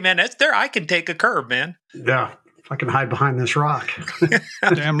 curve, hey man, that's there. I can take a curve, man. Yeah. I can hide behind this rock.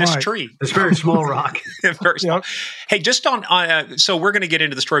 Damn this right. tree. This very small rock. Very small. Yep. Hey, just on so we're going to get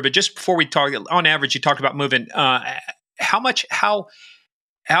into the story, but just before we talk, on average, you talked about moving. How much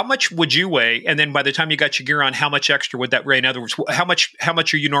would you weigh? And then by the time you got your gear on, how much extra would that weigh? In other words, how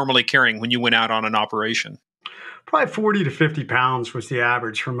much are you normally carrying when you went out on an operation? Probably 40 to 50 pounds was the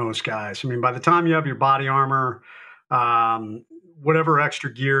average for most guys. I mean, by the time you have your body armor, whatever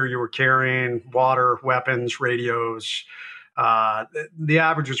extra gear you were carrying, water, weapons, radios, the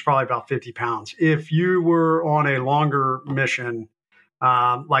average was probably about 50 pounds. If you were on a longer mission,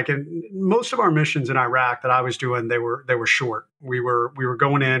 like in most of our missions in Iraq that I was doing, they were short. We were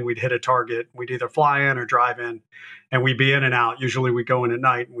going in, we'd hit a target, we'd either fly in or drive in, and we'd be in and out. Usually we'd go in at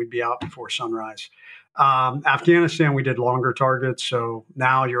night and we'd be out before sunrise. Afghanistan, we did longer targets. So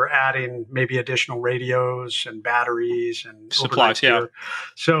now you're adding maybe additional radios and batteries and supplies. Yeah.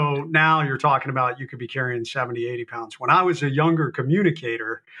 So now you're talking about, you could be carrying 70, 80 pounds. When I was a younger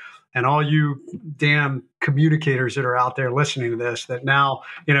communicator, and all you damn communicators that are out there listening to this, that now,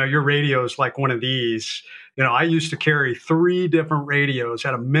 your radio is like one of these. I used to carry 3 different radios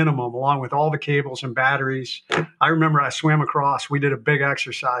at a minimum, along with all the cables and batteries. I remember I swam across, we did a big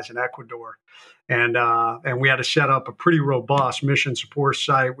exercise in Ecuador. And we had to set up a pretty robust mission support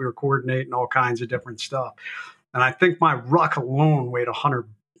site. We were coordinating all kinds of different stuff. And I think my ruck alone weighed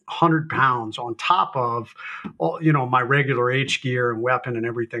 100 pounds on top of all, my regular H gear and weapon and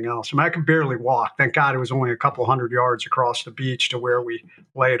everything else. I mean, I could barely walk. Thank God it was only a couple hundred yards across the beach to where we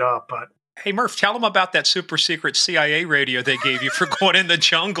laid up. But hey, Murph, tell them about that super secret CIA radio they gave you for going in the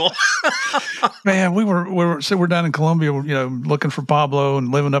jungle. Man, we're down in Colombia, looking for Pablo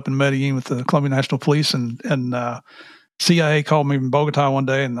and living up in Medellin with the Colombian National Police, and CIA called me in Bogota one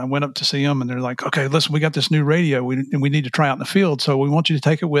day, and I went up to see them, and they're like, "Okay, listen, we got this new radio, and we need to try out in the field, so we want you to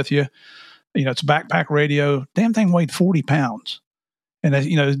take it with you. It's a backpack radio. Damn thing weighed 40 pounds." And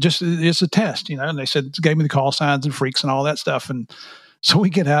just it's a test, and they said, gave me the call signs and freaks and all that stuff, and so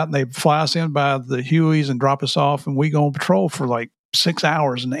we get out and they fly us in by the Hueys and drop us off, and we go on patrol for like 6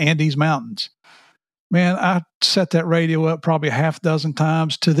 hours in the Andes Mountains. Man, I set that radio up probably a half dozen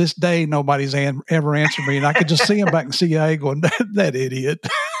times. To this day, nobody's ever answered me, and I could just see them back in CIA going, that idiot.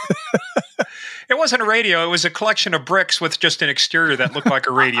 It wasn't a radio. It was a collection of bricks with just an exterior that looked like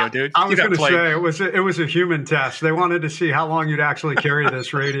a radio, dude. I was going to say it was a human test. They wanted to see how long you'd actually carry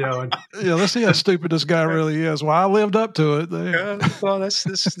this radio. And let's see how stupid this guy really is. Well, I lived up to it. Well,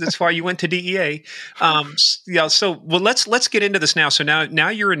 that's why you went to DEA. So let's get into this now. So now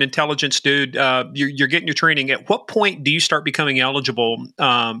you're an intelligence dude. You're getting your training. At what point do you start becoming eligible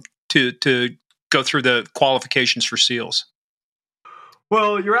to go through the qualifications for SEALs?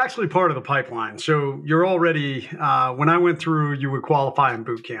 Well, you're actually part of the pipeline. So you're already, when I went through, you would qualify in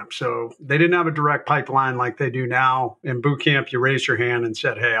boot camp. So they didn't have a direct pipeline like they do now. In boot camp, you raised your hand and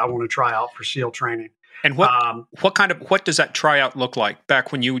said, hey, I want to try out for SEAL training. And what does that tryout look like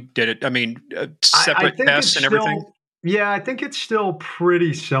back when you did it? I mean, separate tests and everything? Yeah, I think it's still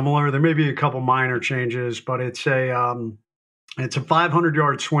pretty similar. There may be a couple minor changes, but it's a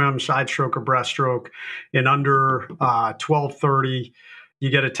 500-yard swim, side stroke or breaststroke in under 12:30. You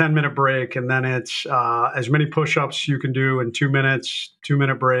get a 10-minute break, and then it's as many push-ups you can do in 2 minutes,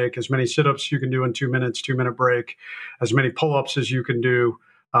 2-minute break, as many sit-ups you can do in 2 minutes, 2-minute break, as many pull-ups as you can do.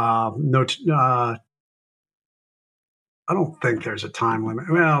 I don't think there's a time limit.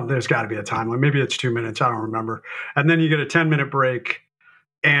 Well, there's got to be a time limit. Maybe it's 2 minutes. I don't remember. And then you get a 10-minute break,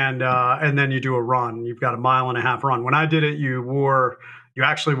 and then you do a run. You've got a 1.5 mile run. When I did it, you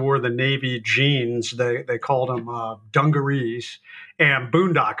actually wore the Navy jeans. They called them dungarees and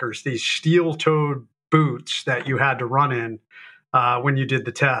boondockers, these steel-toed boots that you had to run in when you did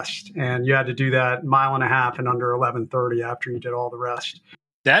the test, and you had to do that 1.5 miles in under 11:30 after you did all the rest.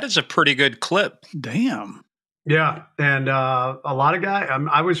 That is a pretty good clip. Damn. Yeah, and a lot of guys.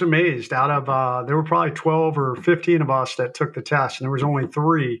 I was amazed. Out of there were probably 12 or 15 of us that took the test, and there was only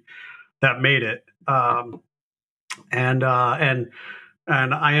 3 that made it. And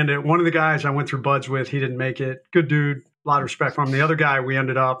I ended. One of the guys I went through buds with, he didn't make it. Good dude, a lot of respect from him. The other guy, we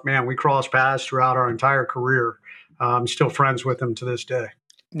ended up, man, we crossed paths throughout our entire career. I'm still friends with him to this day.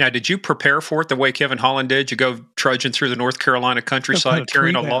 Now, did you prepare for it the way Kevin Holland did? You go trudging through the North Carolina countryside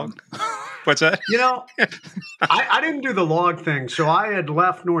carrying a log? What's that? I didn't do the log thing. So I had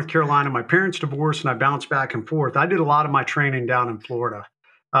left North Carolina. My parents divorced, and I bounced back and forth. I did a lot of my training down in Florida.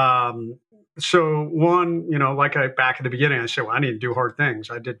 So one, back at the beginning, I said, well, I need to do hard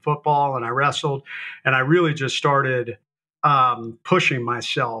things. I did football and I wrestled, and I really just started pushing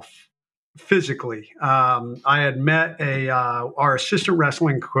myself physically. I had met our assistant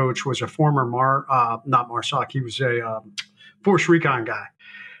wrestling coach was a former not Marsoc. He was a Force Recon guy,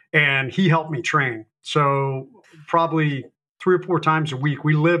 and he helped me train. So probably 3 or 4 times a week,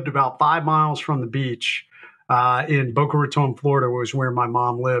 we lived about 5 miles from the beach in Boca Raton, Florida, was where my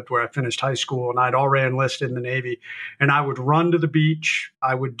mom lived, where I finished high school, and I'd already enlisted in the Navy. And I would run to the beach.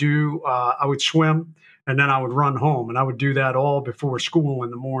 I would swim, and then I would run home, and I would do that all before school in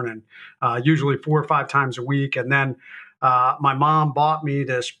the morning, usually 4 or 5 times a week. And then my mom bought me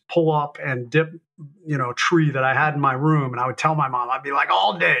this pull up and dip, tree that I had in my room. And I would tell my mom, I'd be like,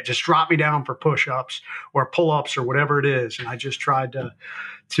 all day, just drop me down for push-ups or pull-ups or whatever it is. And I just tried to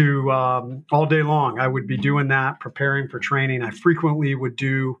all day long, I would be doing that, preparing for training. I frequently would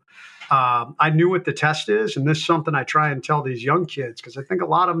do, I knew what the test is. And this is something I try and tell these young kids, because I think a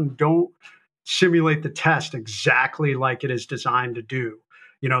lot of them don't simulate the test exactly like it is designed to do.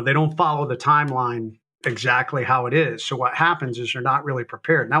 They don't follow the timeline exactly how it is. So what happens is they're not really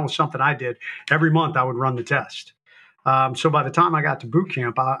prepared. And that was something I did. Every month I would run the test. So by the time I got to boot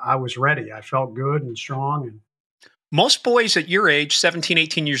camp, I was ready. I felt good and strong. And most boys at your age, 17,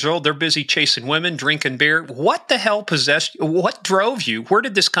 18 years old, they're busy chasing women, drinking beer. What the hell possessed you? What drove you? Where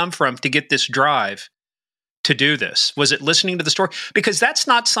did this come from to get this drive to do this? Was it listening to the story? Because that's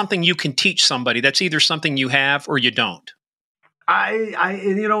not something you can teach somebody. That's either something you have or you don't.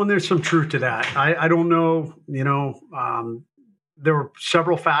 And there's some truth to that. I don't know, there were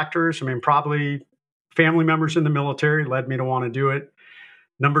several factors. I mean, probably family members in the military led me to want to do it.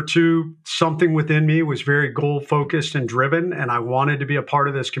 Number 2, something within me was very goal focused and driven, and I wanted to be a part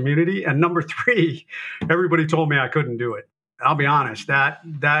of this community. And number 3, everybody told me I couldn't do it. I'll be honest, that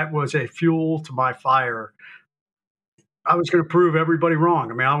was a fuel to my fire. I was going to prove everybody wrong.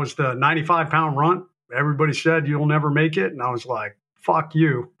 I mean, I was the 95-pound runt. Everybody said you'll never make it. And I was like, fuck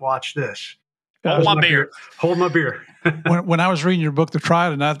you. Watch this. Hold my beer. Hold my beer. when I was reading your book, The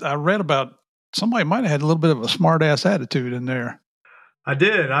Trident, I read about somebody might have had a little bit of a smart ass attitude in there. I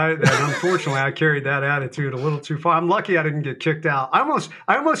did. Unfortunately, I carried that attitude a little too far. I'm lucky I didn't get kicked out. I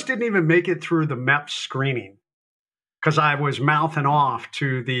almost didn't even make it through the MEPS screening, because I was mouthing off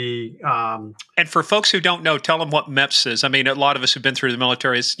to the... And for folks who don't know, tell them what MEPS is. I mean, a lot of us who've been through the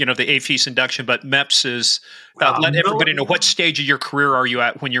military is, the AFES induction, but MEPS is... let everybody know, what stage of your career are you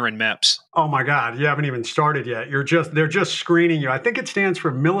at when you're in MEPS? Oh, my God. You haven't even started yet. They're just screening you. I think it stands for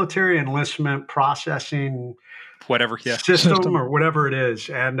Military Enlistment Processing... Whatever, yeah. System or whatever it is.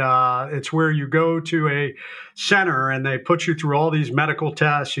 And it's where you go to a center and they put you through all these medical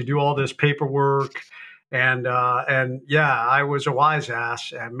tests. You do all this paperwork. And yeah, I was a wise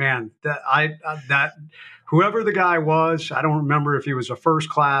ass, and man, that whoever the guy was, I don't remember if he was a first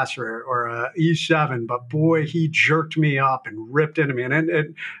class or a E7, but boy, he jerked me up and ripped into me.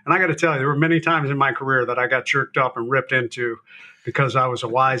 And I got to tell you, there were many times in my career that I got jerked up and ripped into because I was a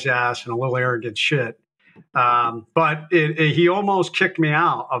wise ass and a little arrogant shit. But he almost kicked me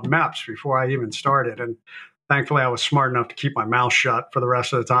out of MEPS before I even started. And thankfully, I was smart enough to keep my mouth shut for the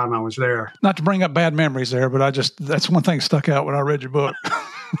rest of the time I was there. Not to bring up bad memories there, but that's one thing stuck out when I read your book.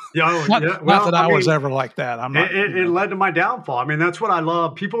 Not that I was ever like that. It led to my downfall. I mean, that's what I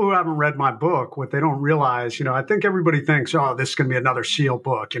love. People who haven't read my book, what they don't realize, I think everybody thinks, oh, this is going to be another SEAL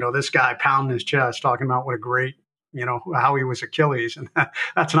book. This guy pounding his chest, talking about what a great, how he was Achilles. And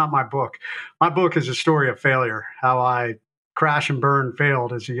that's not my book. My book is a story of failure, how I crash and burn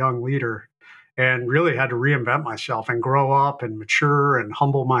failed as a young leader. and really had to reinvent myself and grow up and mature and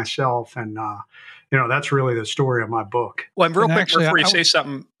humble myself. And, that's really the story of my book. Well, and real quick, actually, before you say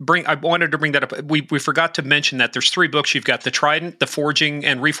something, I wanted to bring that up. We forgot to mention that there's 3 books. You've got The Trident, The Forging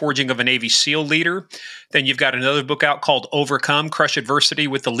and Reforging of a Navy SEAL Leader. Then you've got another book out called Overcome, Crush Adversity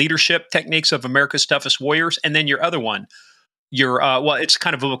with the Leadership Techniques of America's Toughest Warriors. And then your other one, it's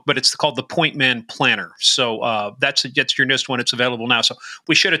kind of a book, but it's called The Point Man Planner. So that's your newest one. It's available now. So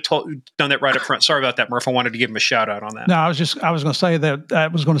we should have done that right up front. Sorry about that, Murph. I wanted to give him a shout out on that. No, I was going to say that I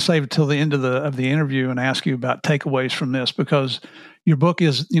was going to save it till the end of the interview and ask you about takeaways from this, because your book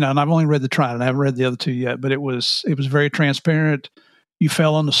is, and I've only read The Trident. I haven't read the other 2 yet, but it was very transparent. You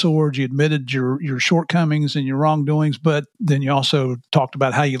fell on the sword. You admitted your shortcomings and your wrongdoings, but then you also talked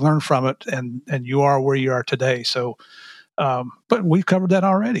about how you learned from it, and you are where you are today. So. But we've covered that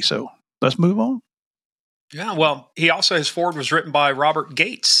already, so let's move on. Yeah, well, his forward was written by Robert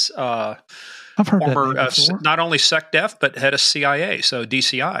Gates, I've heard former that name before. Not only SecDef but head of CIA, so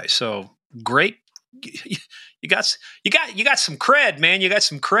DCI. So great, you got some cred, man. You got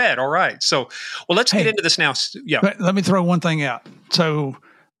some cred. All right, so let's get into this now. Yeah, let me throw one thing out. So,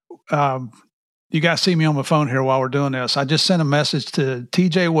 you guys see me on my phone here while we're doing this. I just sent a message to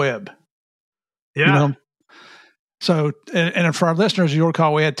TJ Webb. Yeah. So, and for our listeners, you'll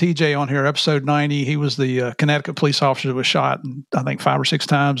recall we had TJ on here, episode 90. He was the Connecticut police officer that was shot, I think, 5 or 6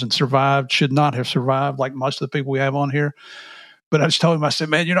 times and survived, should not have survived like most of the people we have on here. But I just told him, I said,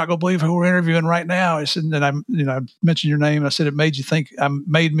 man, you're not going to believe who we're interviewing right now. I said, and I mentioned your name. And I said, it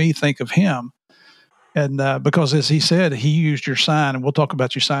made me think of him. And because as he said, he used your sign, and we'll talk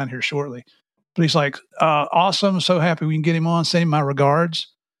about your sign here shortly. But he's like, awesome. So happy we can get him on. Send him my regards.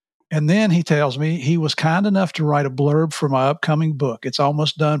 And then he tells me he was kind enough to write a blurb for my upcoming book. It's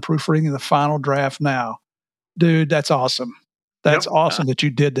almost done, proofreading the final draft now. Dude, that's awesome. That's awesome that you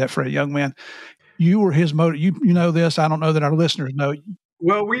did that for a young man. You were his motive. You know this. I don't know that our listeners know.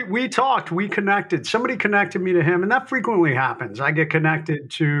 Well, we talked. We connected. Somebody connected me to him, and that frequently happens. I get connected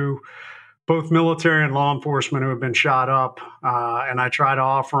to both military and law enforcement who have been shot up. And I try to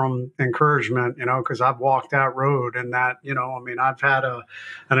offer them encouragement, because I've walked that road, and that, I've had an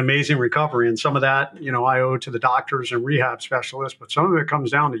amazing recovery. And some of that, I owe to the doctors and rehab specialists, but some of it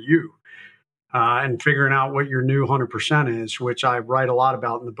comes down to you and figuring out what your new 100% is, which I write a lot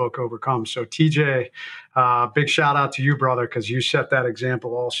about in the book Overcome. So TJ, big shout out to you, brother, because you set that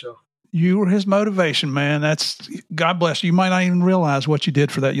example also. You were his motivation, man. That's God bless you. You might not even realize what you did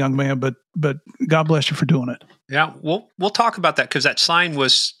for that young man, but God bless you for doing it. Yeah, we'll talk about that, because that sign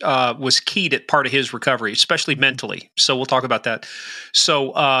was key to part of his recovery, especially mentally. So we'll talk about that.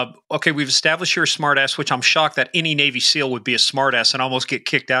 So okay, we've established you're a smartass, which I'm shocked that any Navy SEAL would be a smartass and almost get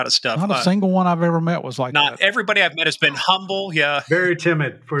kicked out of stuff. Not a single one I've ever met was like that. Not everybody I've met has been humble. Yeah, very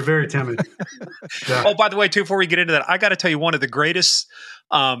timid. We're very timid. Yeah. Oh, by the way, too, before we get into that, I got to tell you one of the greatest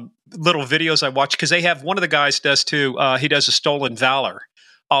little videos I watch, because they have one of the guys does too. He does a Stolen Valor.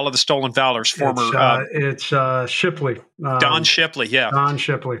 All of the Stolen Valor's former. It's Shipley. Don Shipley, yeah. Don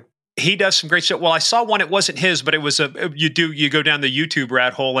Shipley. He does some great stuff. Well, I saw one. It wasn't his, but it was you go down the YouTube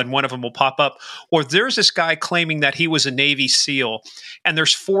rat hole, and one of them will pop up. Or there's this guy claiming that he was a Navy SEAL, and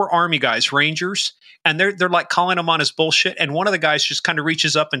there's 4 Army guys, Rangers, and they're like calling him on his bullshit. And one of the guys just kind of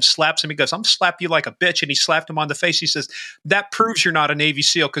reaches up and slaps him. He goes, "I'm slap you like a bitch," and he slapped him on the face. He says, "That proves you're not a Navy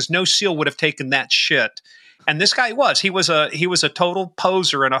SEAL, because no SEAL would have taken that shit." And this guy he was a total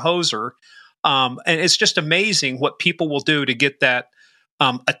poser and a hoser. And it's just amazing what people will do to get that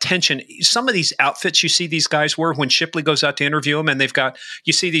attention. Some of these outfits you see these guys wear when Shipley goes out to interview them, and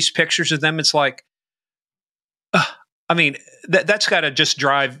you see these pictures of them. It's like, that's got to just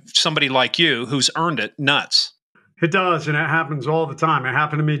drive somebody like you who's earned it nuts. It does, and it happens all the time. It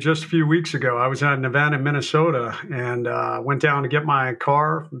happened to me just a few weeks ago. I was at an event in Minnesota and went down to get my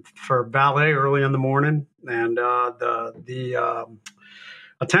car for valet early in the morning, and the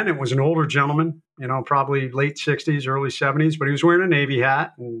attendant was an older gentleman, probably late 60s, early 70s, but he was wearing a Navy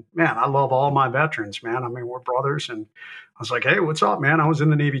hat. And man, I love all my veterans, man. I mean, we're brothers. And I was like, "Hey, what's up, man? I was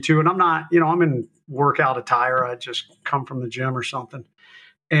in the Navy too." And I'm not, I'm in workout attire. I just come from the gym or something.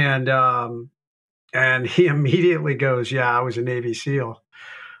 And he immediately goes, "Yeah, I was a Navy SEAL."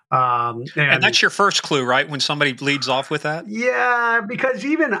 And that's your first clue, right? When somebody leads off with that? Yeah, because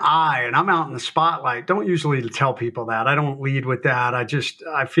even I'm out in the spotlight, don't usually tell people that. I don't lead with that.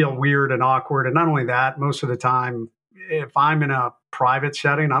 I feel weird and awkward. And not only that, most of the time, if I'm in a private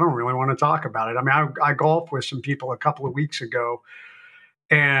setting, I don't really want to talk about it. I mean, I golfed with some people a couple of weeks ago,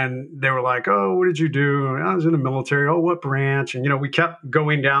 And they were like, "Oh, what did you do?" I was in the military. "Oh, what branch?" And, we kept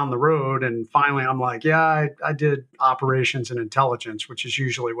going down the road. And finally, I'm like, "Yeah, I did operations and intelligence," which is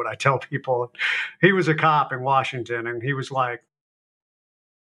usually what I tell people. He was a cop in Washington, and he was like,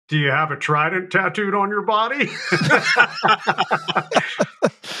 "Do you have a trident tattooed on your body?"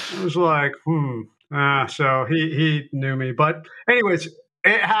 I was like, so he knew me. But anyways,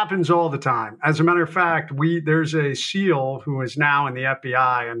 it happens all the time. As a matter of fact, there's a SEAL who is now in the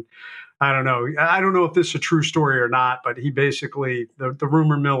FBI, and I don't know if this is a true story or not, but he basically, the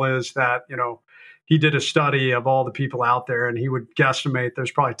rumor mill is that, he did a study of all the people out there, and he would guesstimate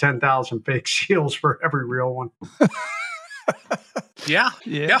there's probably 10,000 fake SEALs for every real one. Yeah.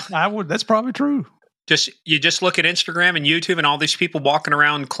 That's probably true. You just look at Instagram and YouTube and all these people walking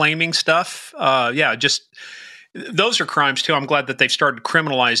around claiming stuff. Those are crimes too. I'm glad that they've started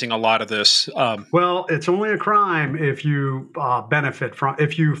criminalizing a lot of this. Well, it's only a crime if you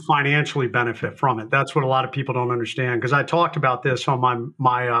if you financially benefit from it. That's what a lot of people don't understand. Because I talked about this on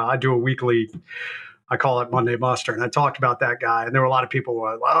my I do a weekly, I call it Monday Muster, and I talked about that guy, and there were a lot of people who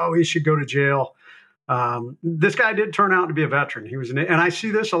were like, "Oh, he should go to jail." This guy did turn out to be a veteran. And I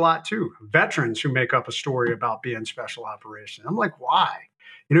see this a lot too. Veterans who make up a story about being special operations. I'm like, why?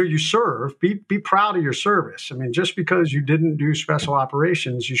 You serve. Be proud of your service. I mean, just because you didn't do special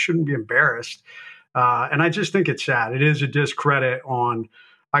operations, you shouldn't be embarrassed. And I just think it's sad. It is a discredit on.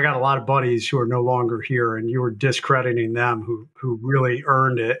 I got a lot of buddies who are no longer here, and you were discrediting them who really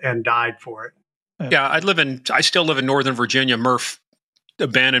earned it and died for it. Yeah, I still live in Northern Virginia. Murph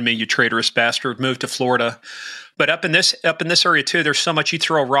abandoned me, you traitorous bastard, moved to Florida. But up in this area too, there's so much. You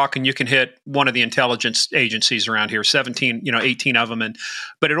throw a rock and you can hit one of the intelligence agencies around here, 17, 18 of them.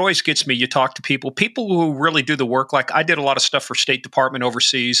 But it always gets me. You talk to people who really do the work. Like I did a lot of stuff for State Department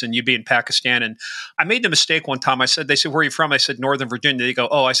overseas, and you'd be in Pakistan. And I made the mistake one time. They said, "Where are you from?" I said, "Northern Virginia." They go,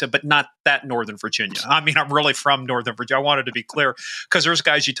 "Oh," I said, "But not that Northern Virginia." I mean, I'm really from Northern Virginia. I wanted to be clear because there's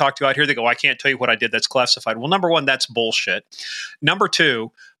guys you talk to out here. They go, "I can't tell you what I did. That's classified." Well, number one, that's bullshit. Number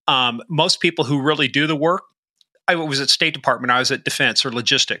two, most people who really do the work, I was at State Department, I was at Defense or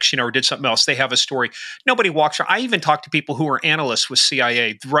Logistics, or did something else. They have a story. Nobody walks around. I even talk to people who are analysts with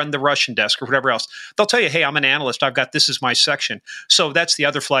CIA, run the Russian desk or whatever else. They'll tell you, "Hey, I'm an analyst. This is my section." So that's the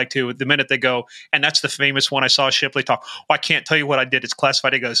other flag too. The minute they go, and that's the famous one I saw Shipley talk, "Oh, I can't tell you what I did. It's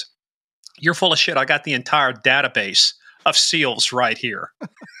classified." He goes, "You're full of shit. I got the entire database of SEALs right here."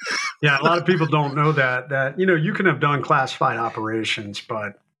 Yeah, a lot of people don't know that you can have done classified operations,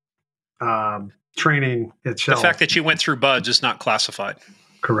 but training itself. The fact that you went through BUDS is not classified.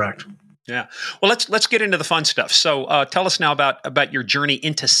 Correct. Yeah. Well, let's get into the fun stuff. So tell us now about your journey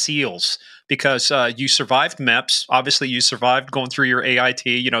into SEALs, because you survived MEPS. Obviously, you survived going through your AIT,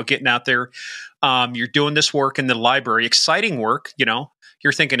 getting out there. You're doing this work in the library, exciting work,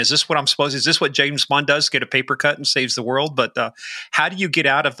 You're thinking, is this what James Bond does, get a paper cut and saves the world? But how do you get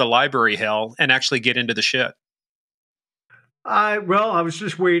out of the library hell and actually get into the shit? I was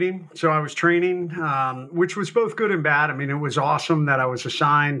just waiting. So I was training, which was both good and bad. I mean, it was awesome that I was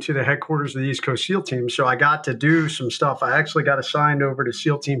assigned to the headquarters of the East Coast SEAL Team. So I got to do some stuff. I actually got assigned over to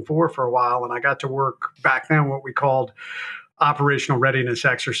SEAL Team 4 for a while, and I got to work back then what we called operational readiness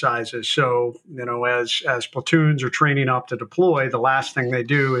exercises. So, as platoons are training up to deploy, the last thing they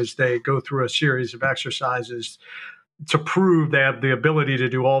do is they go through a series of exercises to prove they have the ability to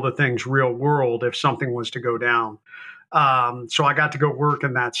do all the things real world if something was to go down. So I got to go work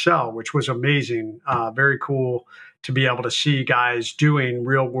in that cell, which was amazing. Very cool to be able to see guys doing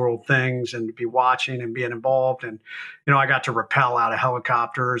real world things and to be watching and being involved. And, I got to rappel out of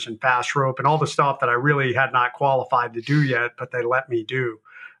helicopters and fast rope and all the stuff that I really had not qualified to do yet, but they let me do.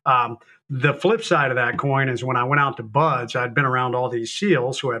 The flip side of that coin is when I went out to BUDS, I'd been around all these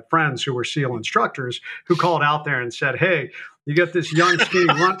SEALs who had friends who were SEAL instructors who called out there and said, "Hey, you got this young skinny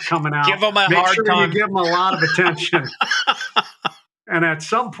runt coming out. Give him a Make hard sure time. You give him a lot of attention." And at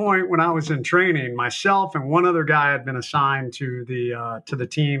some point when I was in training, myself and one other guy had been assigned to the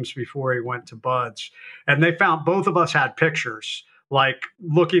teams before he went to BUDS, and they found both of us had pictures, like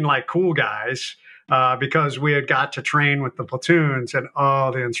looking like cool guys, because we had got to train with the platoons, and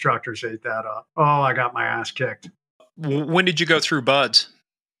the instructors ate that up. I got my ass kicked. When did you go through BUDS?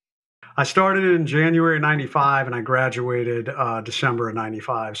 I started in January 95 and I graduated December of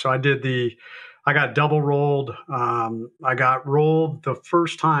 95. So I got double rolled. I got rolled the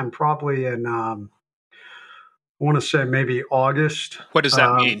first time probably in, I want to say maybe August. What does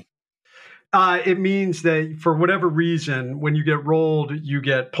that mean? It means that for whatever reason, when you get rolled, you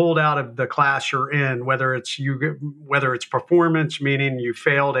get pulled out of the class you're in, whether it's performance, meaning you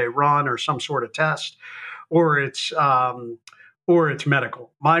failed a run or some sort of test, or it's or it's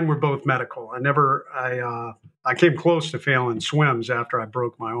medical. Mine were both medical. I came close to failing swims after I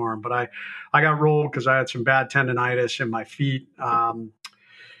broke my arm, but I got rolled because I had some bad tendonitis in my feet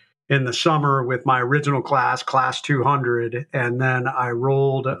in the summer with my original class 200. And then I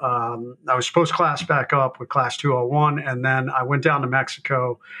rolled, I was supposed to class back up with class 201. And then I went down to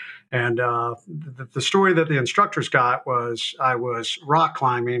Mexico. And the story that the instructors got was I was rock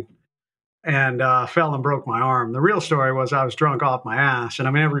climbing and fell and broke my arm. The real story was I was drunk off my ass. And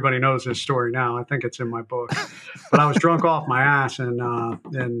I mean, everybody knows this story now. I think it's in my book. But I was drunk off my ass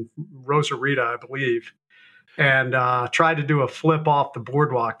in Rosarita, I believe, and tried to do a flip off the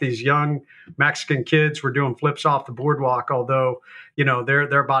boardwalk. These young Mexican kids were doing flips off the boardwalk, although, you know,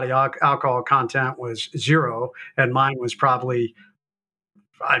 their body alcohol content was 0, and mine was probably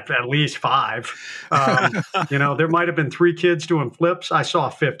at least 5. You know, there might have been 3 kids doing flips. I saw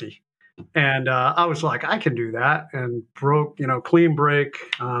 50. And I was like, I can do that, and broke, you know, clean break,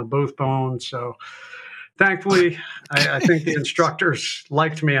 both bones. So thankfully, I think the instructors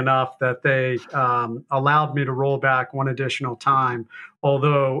liked me enough that they allowed me to roll back one additional time,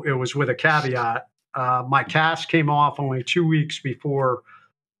 although it was with a caveat. My cast came off only 2 weeks before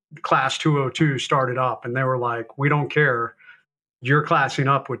class 202 started up, and they were like, we don't care. You're classing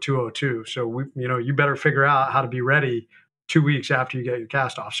up with 202. So, you better figure out how to be ready 2 weeks after you get your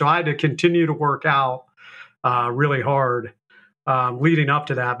cast off. So I had to continue to work out really hard leading up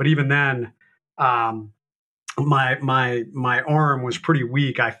to that. But even then, my arm was pretty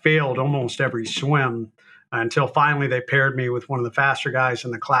weak. I failed almost every swim until finally they paired me with one of the faster guys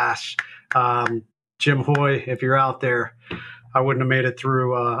in the class. Jim Hoy, if you're out there, I wouldn't have made it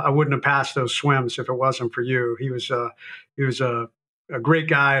through. I wouldn't have passed those swims if it wasn't for you. He was a great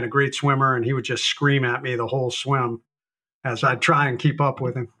guy and a great swimmer, and he would just scream at me the whole swim as I'd try and keep up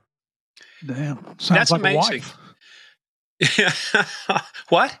with him. Damn, sounds that's like amazing. A wife.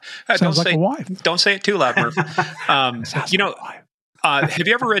 What? Sounds like a wife. Don't say it too loud, Murph. Have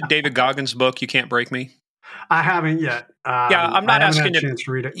you ever read David Goggins' book, You Can't Break Me? I haven't yet. I'm not asking you. Chance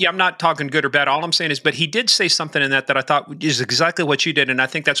to read it. Yeah, I'm not talking good or bad. All I'm saying is, but he did say something in that I thought is exactly what you did, and I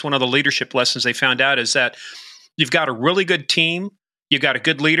think that's one of the leadership lessons they found out is that you've got a really good team, you got a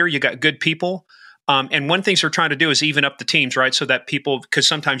good leader, you got good people. And one thing they're trying to do is even up the teams, right? So that people, because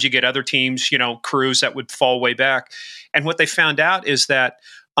sometimes you get other teams, crews that would fall way back. And what they found out is that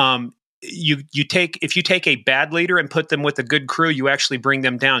if you take a bad leader and put them with a good crew, you actually bring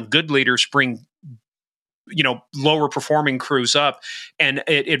them down. Good leaders bring lower performing crews up. And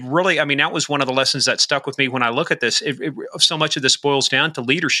it really, I mean, that was one of the lessons that stuck with me when I look at this. So much of this boils down to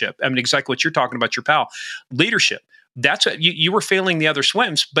leadership. I mean, exactly what you're talking about, your pal. Leadership. That's what you were failing the other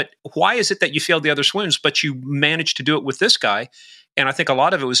swims, but why is it that you failed the other swims, but you managed to do it with this guy? And I think a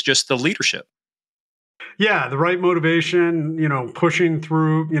lot of it was just the leadership. Yeah, the right motivation, pushing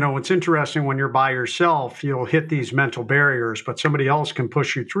through. It's interesting when you're by yourself, you'll hit these mental barriers, but somebody else can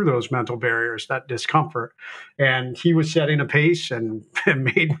push you through those mental barriers, that discomfort. And he was setting a pace and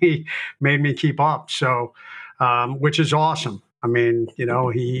made me keep up. So, which is awesome. I mean,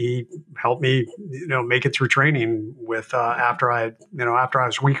 he helped me, make it through training with after I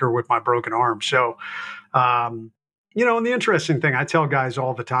was weaker with my broken arm. So, and the interesting thing, I tell guys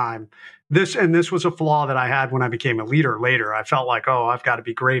all the time, this was a flaw that I had when I became a leader later. I felt like, I've got to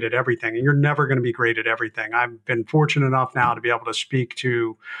be great at everything. And you're never going to be great at everything. I've been fortunate enough now to be able to speak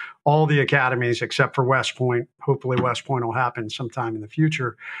to all the academies except for West Point. Hopefully West Point will happen sometime in the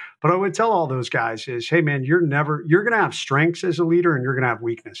future. But I would tell all those guys is, hey man, you're going to have strengths as a leader and you're going to have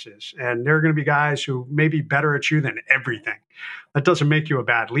weaknesses. And there are going to be guys who may be better at you than everything. That doesn't make you a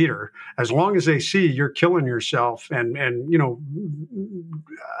bad leader. As long as they see you're killing yourself and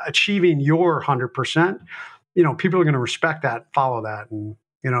achieving your 100%, people are going to respect that, follow that. And,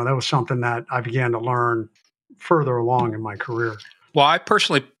 that was something that I began to learn further along in my career. Well, I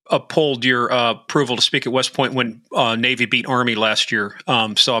personally pulled your approval to speak at West Point when Navy beat Army last year.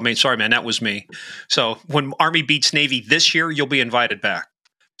 So, I mean, sorry, man, that was me. So when Army beats Navy this year, you'll be invited back.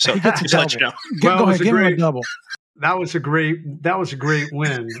 So just let you know. Go ahead, give him a double. That was a great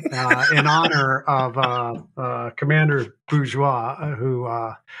win in honor of Commander Bourgeois, who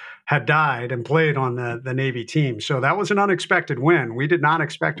had died and played on the Navy team. So that was an unexpected win. We did not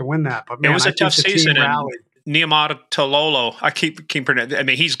expect to win that, but man, it was a tough season. Niamata I keep pronouncing. I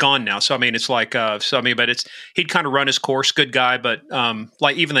mean, he's gone now, so I mean, it's like but he'd kind of run his course. Good guy, but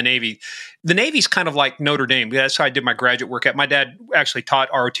like even the Navy's kind of like Notre Dame. That's how I did my graduate work at. My dad actually taught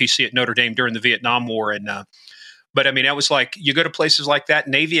ROTC at Notre Dame during the Vietnam War, and but I mean, that was like you go to places like that.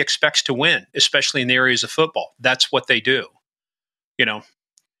 Navy expects to win, especially in the areas of football. That's what they do,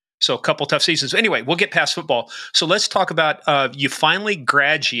 So a couple tough seasons. Anyway, we'll get past football. So let's talk about you finally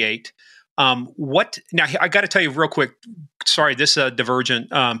graduate. What now? I got to tell you real quick. Sorry, this is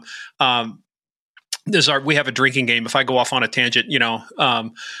divergent. We have a drinking game. If I go off on a tangent, you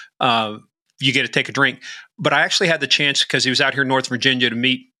get to take a drink. But I actually had the chance, because he was out here in North Virginia, to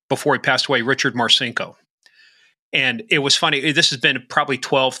meet, before he passed away, Richard Marcinko. And it was funny. This has been probably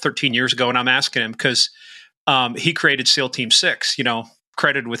 12, 13 years ago. And I'm asking him because he created SEAL Team 6,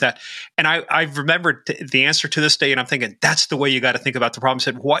 credited with that. And I remembered the answer to this day. And I'm thinking, that's the way you got to think about the problem. I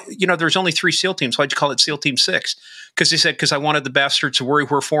said, what? There's only 3 SEAL teams. Why'd you call it SEAL Team 6? Because he said, because I wanted the bastards to worry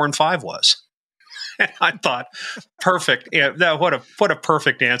where 4 and 5 was. And I thought, perfect. Yeah, what a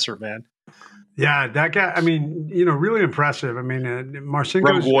perfect answer, man. Yeah, that guy, really impressive. Marcinko's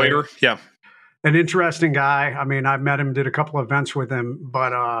Rogue Warrior, yeah. An interesting guy. I've met him, did a couple of events with him,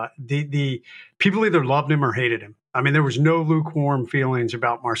 but the people either loved him or hated him. There was no lukewarm feelings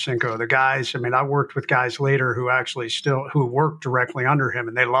about Marcinko. The guys, I worked with guys later who actually who worked directly under him,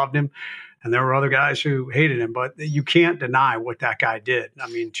 and they loved him. And there were other guys who hated him, but you can't deny what that guy did.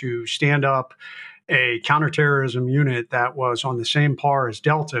 To stand up a counterterrorism unit that was on the same par as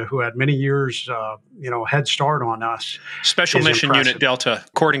Delta, who had many years, head start on us. Special Mission Unit Delta.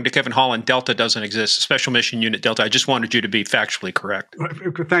 According to Kevin Holland, Delta doesn't exist. Special Mission Unit Delta. I just wanted you to be factually correct.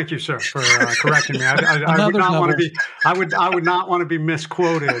 Thank you, sir, for correcting me. I would not want to be. I would not want to be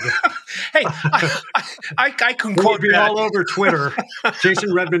misquoted. Hey, I can quote be all over Twitter.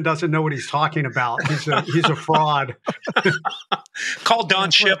 Jason Redman doesn't know what he's talking about. He's a fraud. Call Don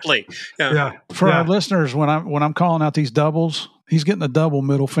Shipley. Yeah. For our listeners, when I'm calling out these doubles, he's getting a double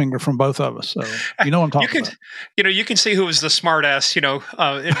middle finger from both of us. So what I'm talking about. You can see who was the smart ass, in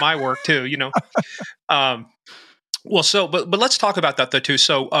my work too, Well, so, but let's talk about that though too.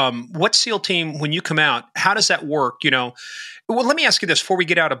 So, what SEAL team, when you come out, how does that work? Well, let me ask you this before we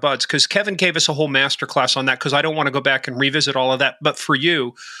get out of buds, because Kevin gave us a whole masterclass on that, because I don't want to go back and revisit all of that. But for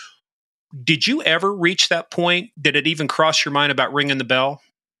you, did you ever reach that point? Did it even cross your mind about ringing the bell?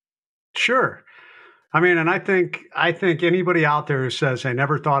 Sure. And I think anybody out there who says they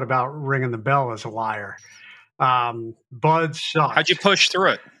never thought about ringing the bell is a liar. Buds sucked. How'd you push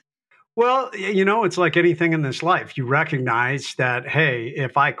through it? Well, it's like anything in this life. You recognize that, hey,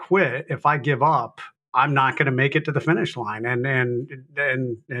 if I quit, if I give up, I'm not going to make it to the finish line. And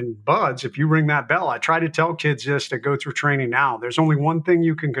Buds, if you ring that bell, I try to tell kids this that go through training now. There's only one thing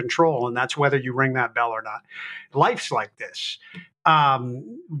you can control, and that's whether you ring that bell or not. Life's like this.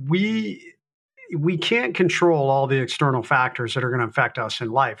 We can't control all the external factors that are going to affect us in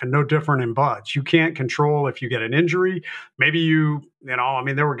life, and no different in Buds. You can't control if you get an injury. Maybe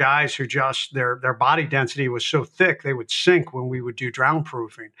there were guys who just their body density was so thick they would sink when we would do drown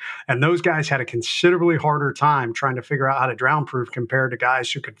proofing. And those guys had a considerably harder time trying to figure out how to drown proof compared to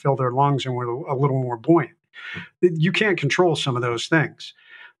guys who could fill their lungs and were a little more buoyant. You can't control some of those things.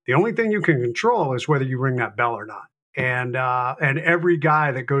 The only thing you can control is whether you ring that bell or not. And every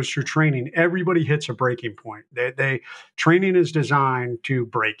guy that goes through training, everybody hits a breaking point. Training is designed to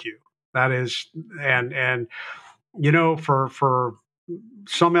break you. That is, and for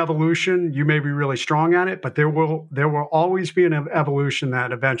some evolution, you may be really strong at it, but there will always be an evolution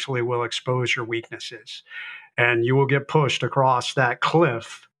that eventually will expose your weaknesses, and you will get pushed across that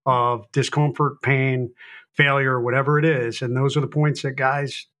cliff of discomfort, pain, failure, whatever it is. And those are the points that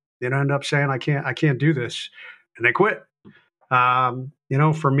guys end up saying, I can't do this. And they quit.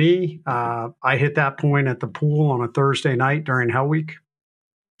 For me, I hit that point at the pool on a Thursday night during Hell Week.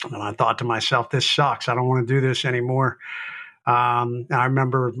 And I thought to myself, this sucks. I don't want to do this anymore. I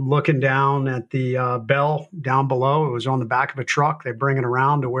remember looking down at the bell down below. It was on the back of a truck. They bring it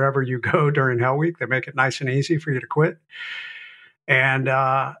around to wherever you go during Hell Week. They make it nice and easy for you to quit.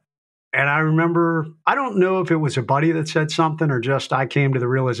 And I remember, I don't know if it was a buddy that said something or just I came to the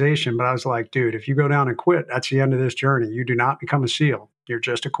realization, but I was like, dude, if you go down and quit, that's the end of this journey. You do not become a SEAL. You're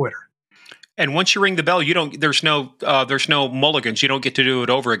just a quitter. And once you ring the bell, there's no mulligans. You don't get to do it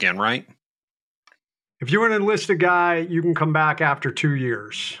over again, right? If you're an enlisted guy, you can come back after 2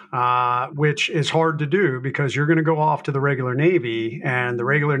 years, which is hard to do because you're going to go off to the regular Navy, and the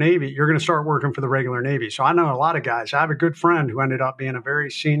regular Navy, you're going to start working for the regular Navy. So I know a lot of guys. I have a good friend who ended up being a very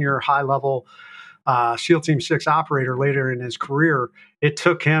senior, high-level SEAL Team 6 operator later in his career. It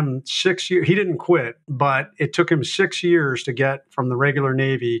took him 6 years. He didn't quit, but it took him 6 years to get from the regular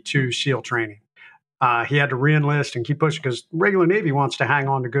Navy to SEAL training. He had to re-enlist and keep pushing because regular Navy wants to hang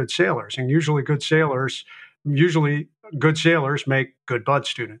on to good sailors. And usually good sailors make good Bud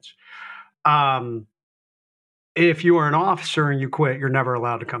students. If you are an officer and you quit, you're never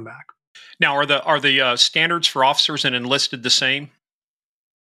allowed to come back. Now, are the standards for officers and enlisted the same?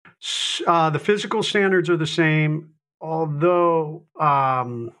 The physical standards are the same, although the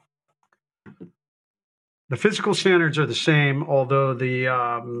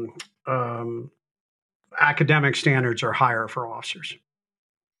academic standards are higher for officers.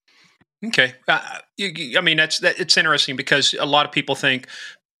 Okay. It's interesting because a lot of people think,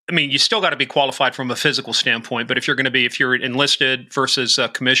 you still got to be qualified from a physical standpoint, but if you're enlisted versus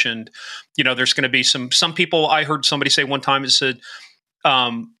commissioned, there's going to be some people. I heard somebody say one time, it said,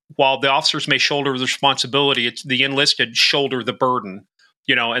 while the officers may shoulder the responsibility, it's the enlisted shoulder the burden,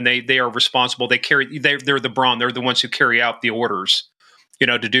 and they are responsible. They're the brawn. They're the ones who carry out the orders,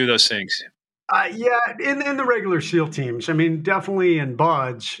 to do those things. In the regular SEAL teams, definitely in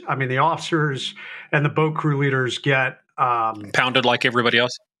BUDS, the officers and the boat crew leaders get pounded like everybody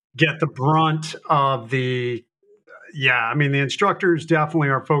else. Get the brunt of the the instructors definitely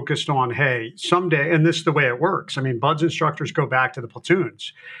are focused on, hey, someday, and this is the way it works. BUDS instructors go back to the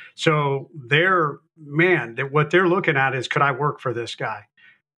platoons. So what they're looking at is, could I work for this guy?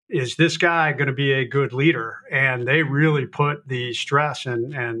 Is this guy going to be a good leader? And they really put the stress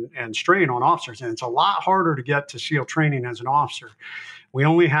and strain on officers. And it's a lot harder to get to SEAL training as an officer. We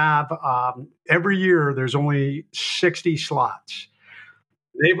only have, every year, there's only 60 slots.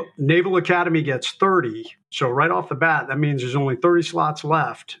 Naval Academy gets 30. So right off the bat, that means there's only 30 slots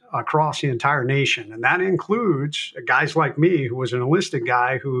left across the entire nation. And that includes guys like me, who was an enlisted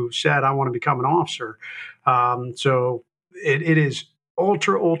guy who said, I want to become an officer. So it is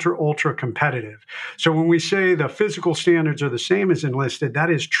ultra competitive. So when we say the physical standards are the same as enlisted,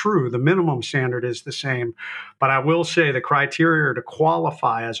 that is true. The minimum standard is the same. But I will say the criteria to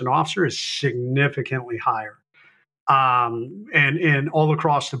qualify as an officer is significantly higher. And all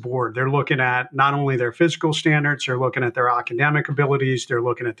across the board, they're looking at not only their physical standards, they're looking at their academic abilities, they're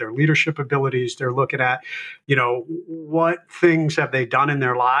looking at their leadership abilities, they're looking at, what things have they done in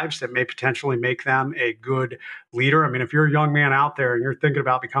their lives that may potentially make them a good leader. If you're a young man out there and you're thinking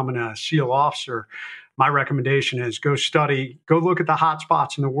about becoming a SEAL officer, my recommendation is go look at the hot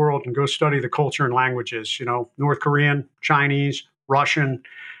spots in the world and go study the culture and languages, North Korean, Chinese, Russian,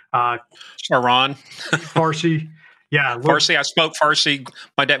 Iran, Farsi. Yeah, Farsi. I spoke Farsi.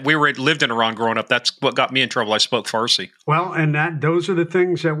 My dad. Lived in Iran growing up. That's what got me in trouble. I spoke Farsi. Well, and those are the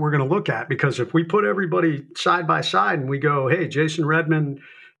things that we're going to look at, because if we put everybody side by side and we go, hey, Jason Redman,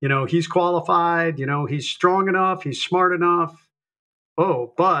 he's qualified, he's strong enough, he's smart enough.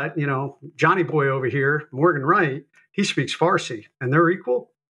 Oh, but Johnny Boy over here, Morgan Wright, he speaks Farsi, and they're equal.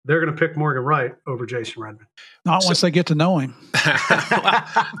 They're going to pick Morgan Wright over Jason Redman. Not once they get to know him.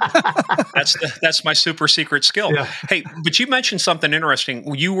 That's my super secret skill. Yeah. Hey, but you mentioned something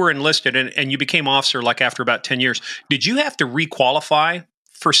interesting. You were enlisted and you became officer like after about 10 years. Did you have to re-qualify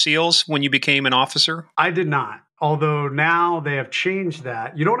for SEALs when you became an officer? I did not. Although now they have changed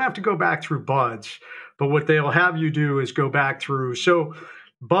that. You don't have to go back through BUDS, but what they'll have you do is go back through. So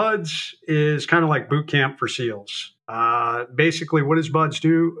BUDS is kind of like boot camp for SEALs. Basically, what does BUDS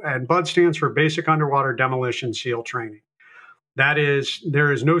do? And BUDS stands for Basic Underwater Demolition SEAL Training. That is,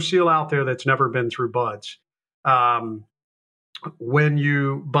 there is no SEAL out there that's never been through BUDS. But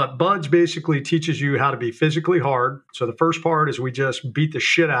BUDS basically teaches you how to be physically hard. So the first part is we just beat the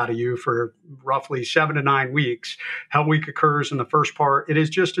shit out of you for roughly 7 to 9 weeks. Hell Week occurs in the first part. It is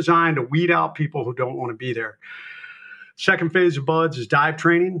just designed to weed out people who don't want to be there. Second phase of BUDS is dive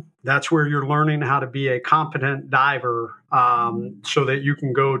training. That's where you're learning how to be a competent diver so that you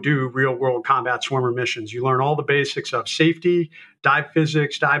can go do real world combat swimmer missions. You learn all the basics of safety, dive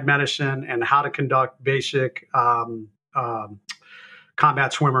physics, dive medicine, and how to conduct basic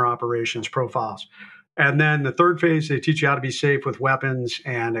combat swimmer operations profiles. And then the third phase, they teach you how to be safe with weapons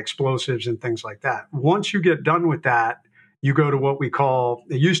and explosives and things like that. Once you get done with that, you go to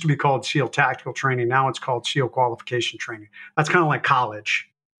it used to be called SEAL Tactical Training. Now it's called SEAL Qualification Training. That's kind of like college.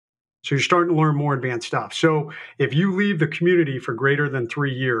 So you're starting to learn more advanced stuff. So if you leave the community for greater than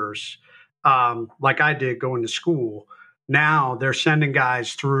 3 years, like I did going to school, now they're sending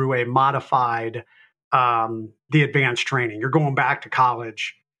guys through a modified, the advanced training. You're going back to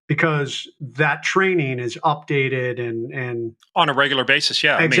college because that training is updated and on a regular basis.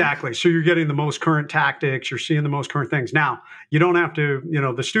 Yeah, exactly. So you're getting the most current tactics. You're seeing the most current things. Now, you don't have to,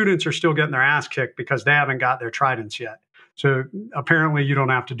 the students are still getting their ass kicked because they haven't got their tridents yet. So apparently you don't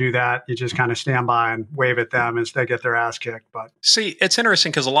have to do that. You just kind of stand by and wave at them as they get their ass kicked. But see, it's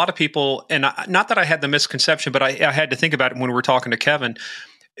interesting because a lot of people, and not that I had the misconception, but I had to think about it when we were talking to Kevin.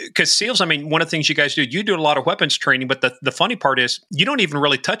 Because SEALs, one of the things you guys do, you do a lot of weapons training, but the funny part is you don't even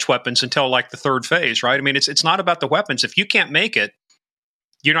really touch weapons until like the third phase, right? It's not about the weapons. If you can't make it,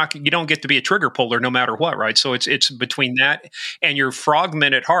 you don't get to be a trigger puller no matter what, right? So it's between that and you're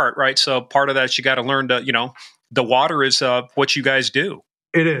frogmen at heart, right? So part of that is you got to learn to, the water is what you guys do.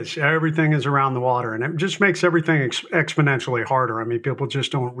 It is. Everything is around the water, and it just makes everything exponentially harder. I mean, people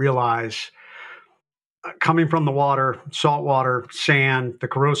just don't realize coming from the water, salt water, sand, the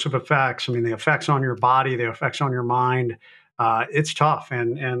corrosive effects. I mean, the effects on your body, the effects on your mind. It's tough,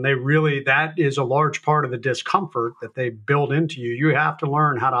 and that is a large part of the discomfort that they build into you. You have to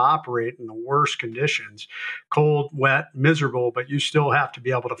learn how to operate in the worst conditions, cold, wet, miserable, but you still have to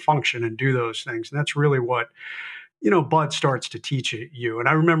be able to function and do those things. And that's really what Bud starts to teach you. And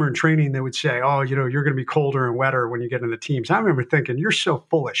I remember in training, they would say, "Oh, you're going to be colder and wetter when you get into the teams." I remember thinking, "You're so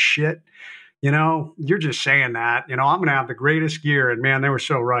full of shit." You're just saying that, I'm going to have the greatest gear. And man, they were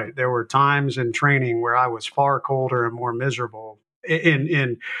so right. There were times in training where I was far colder and more miserable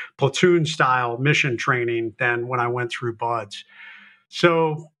in platoon style mission training than when I went through Buds.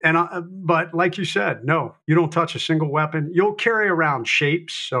 So, but like you said, no, you don't touch a single weapon. You'll carry around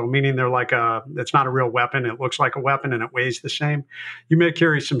shapes. So meaning it's not a real weapon. It looks like a weapon and it weighs the same. You may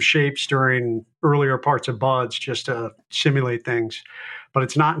carry some shapes during earlier parts of Buds just to simulate things. But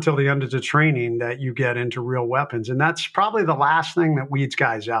it's not until the end of the training that you get into real weapons. And that's probably the last thing that weeds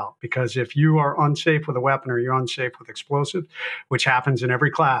guys out. Because if you are unsafe with a weapon or you're unsafe with explosive, which happens in every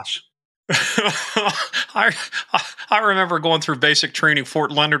class. I remember going through basic training,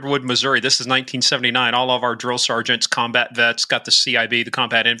 Fort Leonard Wood, Missouri. This is 1979. All of our drill sergeants, combat vets, got the CIB, the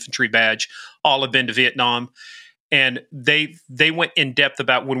Combat Infantry Badge. All have been to Vietnam. And they went in depth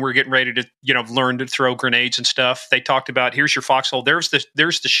about when we're getting ready to, learn to throw grenades and stuff. They talked about, here's your foxhole. There's the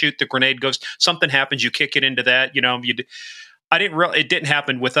chute. The grenade goes. Something happens. You kick it into that. It didn't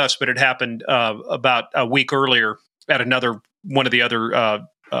happen with us, but it happened about a week earlier at one of the other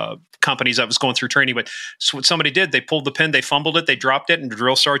companies I was going through training. But so what somebody did, they pulled the pin, they fumbled it, they dropped it, and the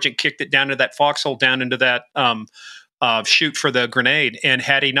drill sergeant kicked it down to that foxhole, down into that shoot for the grenade. And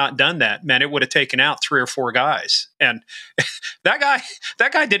had he not done that, man, it would have taken out 3 or 4 guys. And that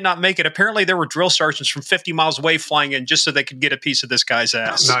guy did not make it. Apparently there were drill sergeants from 50 miles away flying in just so they could get a piece of this guy's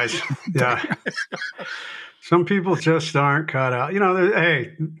ass. Nice. Yeah. Some people just aren't cut out.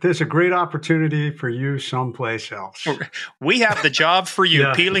 Hey, there's a great opportunity for you someplace else. We have the job for you,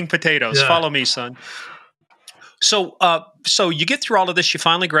 Yeah. peeling potatoes. Yeah. Follow me, son. So you get through all of this. You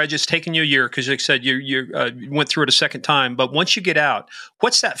finally graduate. It's taken you a year because, like I said, you went through it a second time. But once you get out,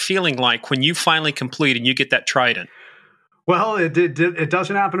 what's that feeling like when you finally complete and you get that trident? Well, it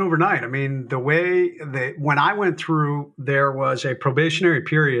doesn't happen overnight. I mean, when I went through, there was a probationary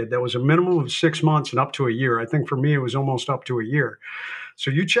period that was a minimum of 6 months and up to a year. I think for me, it was almost up to a year. So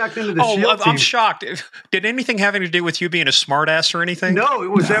you checked into the SEAL team. I'm shocked. Did anything having to do with you being a smartass or anything? No,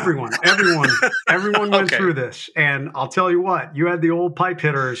 it was everyone. Everyone went through this. And I'll tell you what, you had the old pipe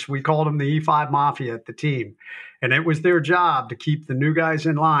hitters. We called them the E5 Mafia at the team. And it was their job to keep the new guys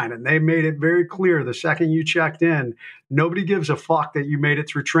in line. And they made it very clear the second you checked in, nobody gives a fuck that you made it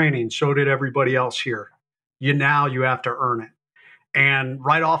through training. So did everybody else here. You have to earn it. And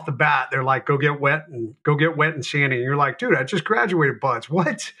right off the bat, they're like, go get wet and sandy. And you're like, dude, I just graduated, Buds.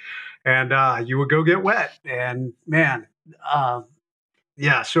 What? And you would go get wet. And man,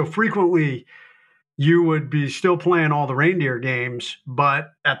 so frequently you would be still playing all the reindeer games,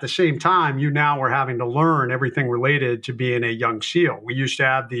 but at the same time, you now were having to learn everything related to being a young SEAL. We used to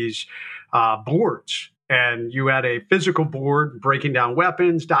have these boards. And you had a physical board breaking down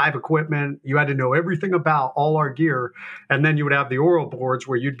weapons, dive equipment. You had to know everything about all our gear. And then you would have the oral boards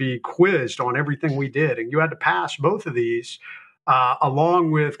where you'd be quizzed on everything we did. And you had to pass both of these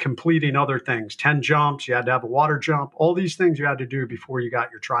along with completing other things, 10 jumps. You had to have a water jump, all these things you had to do before you got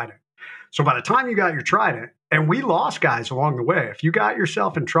your trident. So by the time you got your trident, and we lost guys along the way, if you got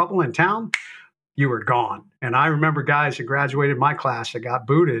yourself in trouble in town, you were gone. And I remember guys that graduated my class that got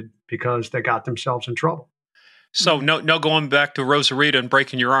booted because they got themselves in trouble. So no going back to Rosarita and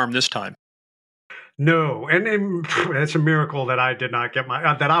breaking your arm this time. No, and it's a miracle that I did not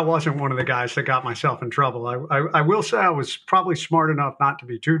that I wasn't one of the guys that got myself in trouble. I will say I was probably smart enough not to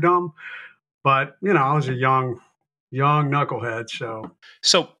be too dumb, but I was a young knucklehead.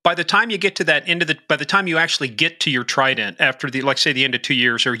 So by the time you get to that by the time you actually get to your trident after the end of 2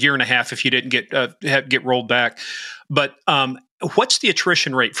 years or a year and a half, if you didn't get rolled back, but what's the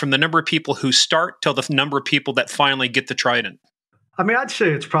attrition rate from the number of people who start till the number of people that finally get the trident? I mean, I'd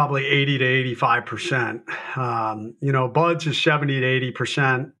say it's probably 80 to 85%. Buds is 70 to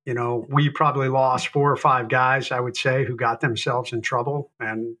 80%. We probably lost 4 or 5 guys, I would say, who got themselves in trouble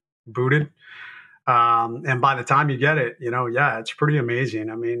and booted. And by the time you get it, it's pretty amazing.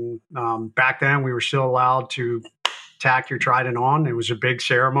 I mean, back then we were still allowed to tack your trident on. It was a big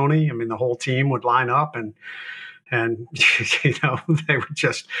ceremony. I mean, the whole team would line up and they would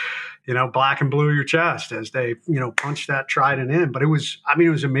just, black and blue your chest as they, punched that trident in. But it was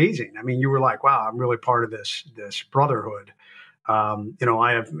amazing. I mean, you were like, wow, I'm really part of this brotherhood.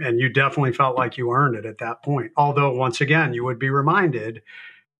 And you definitely felt like you earned it at that point. Although once again, you would be reminded,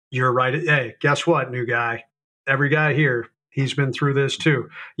 you're right. Hey, guess what, new guy? Every guy here, he's been through this too.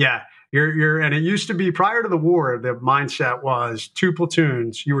 Yeah. And it used to be prior to the war, the mindset was 2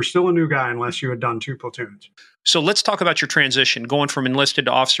 platoons. You were still a new guy unless you had done 2 platoons. So let's talk about your transition, going from enlisted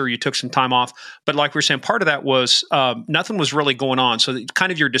to officer. You took some time off, but like we were saying, part of that was nothing was really going on. So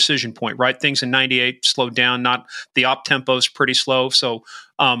kind of your decision point, right? Things in 98 slowed down. Not the op tempo is pretty slow. So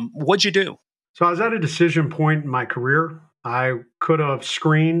what'd you do? So I was at a decision point in my career. I could have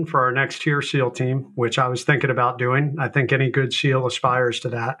screened for our next tier SEAL team, which I was thinking about doing. I think any good SEAL aspires to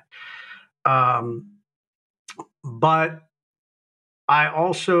that. But I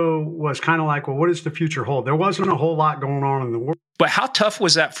also was kind of like, well, what does the future hold? There wasn't a whole lot going on in the world. But how tough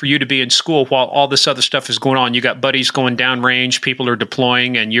was that for you to be in school while all this other stuff is going on? You got buddies going downrange, people are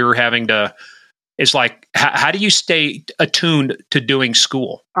deploying, and you're having to, it's like, how do you stay attuned to doing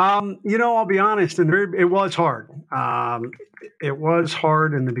school? I'll be honest, and it was hard. It was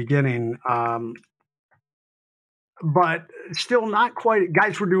hard in the beginning. But still not quite.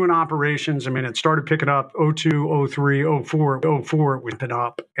 Guys were doing operations. I mean, it started picking up 02, 03, 04, 04 it went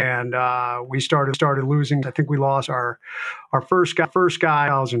up. And we started losing. I think we lost our first guy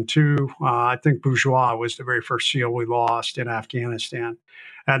 2002. I think Bourgeois was the very first SEAL we lost in Afghanistan.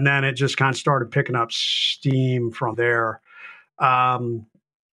 And then it just kind of started picking up steam from there. I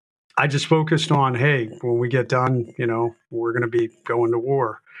just focused on, hey, when we get done, we're going to be going to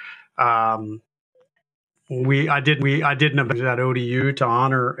war. I did an event at ODU to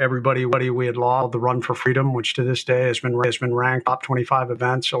honor everybody we had lost, the Run for Freedom, which to this day has been ranked top 25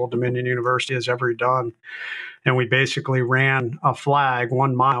 events Old Dominion University has ever done. And we basically ran a flag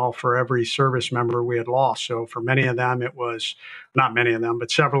 1 mile for every service member we had lost. So for many of them, it was not many of them,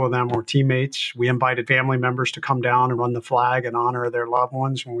 but several of them were teammates. We invited family members to come down and run the flag in honor of their loved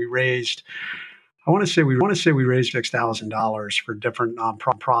ones. And we raised, I want to say we raised $6,000 for different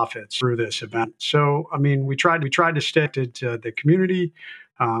nonprofits through this event. So, I mean, we tried to stay to the community,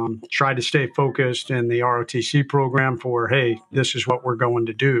 tried to stay focused in the ROTC program for, hey, this is what we're going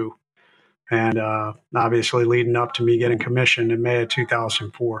to do. And obviously leading up to me getting commissioned in May of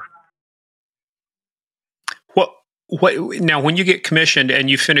 2004. What now? When you get commissioned and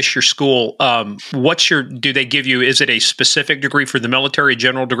you finish your school, do they give you? Is it a specific degree for the military,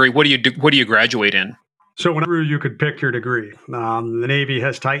 general degree? What do you do? What do you graduate in? So whenever you could pick your degree, the Navy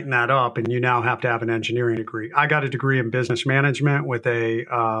has tightened that up, and you now have to have an engineering degree. I got a degree in business management with a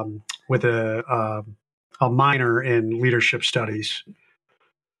minor in leadership studies.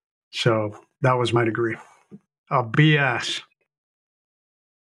 So that was my degree. BS.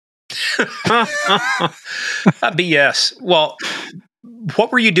 BS. Well,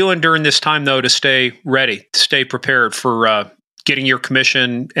 what were you doing during this time, though, to stay ready, to stay prepared for getting your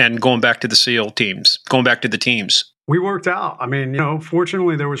commission and going back to the SEAL teams, going back to the teams? We worked out. I mean,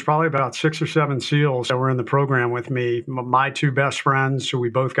 fortunately, there was probably about 6 or 7 SEALs that were in the program with me. My 2 best friends, who we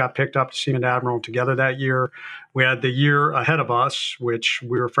both got picked up to Seaman Admiral together that year. We had the year ahead of us, which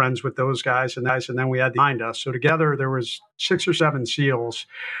we were friends with those guys, and then we had behind us. So together, there was 6 or 7 SEALs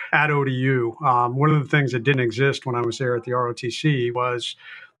at ODU. One of the things that didn't exist when I was there at the ROTC was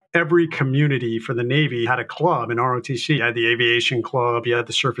every community for the Navy had a club in ROTC. You had the Aviation Club, you had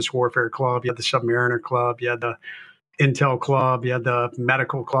the Surface Warfare Club, you had the Submariner Club, you had the Intel Club, you had the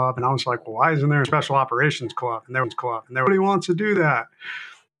Medical Club. And I was like, well, why isn't there a Special Operations Club? And there was a club. And nobody wants to do that.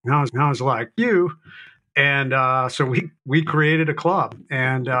 And I was like, you. And so we created a club.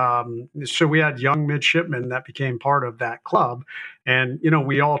 And so we had young midshipmen that became part of that club. And,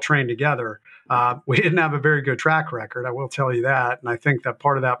 we all trained together. We didn't have a very good track record, I will tell you that. And I think that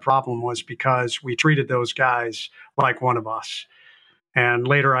part of that problem was because we treated those guys like one of us. And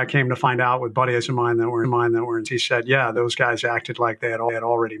later I came to find out with buddies of mine that were and he said, yeah, those guys acted like they had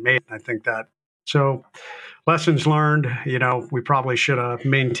already made. And I think that, so lessons learned, we probably should have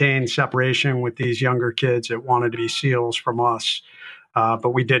maintained separation with these younger kids that wanted to be SEALs from us.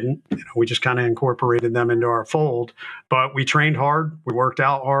 But we didn't. We just kind of incorporated them into our fold. But we trained hard. We worked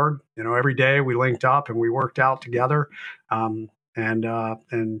out hard. Every day we linked up and we worked out together. And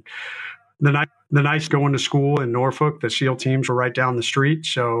the nights going to school in Norfolk, the SEAL teams were right down the street.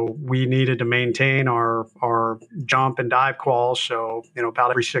 So we needed to maintain our jump and dive quals. So, about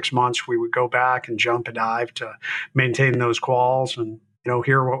every 6 months, we would go back and jump and dive to maintain those quals. And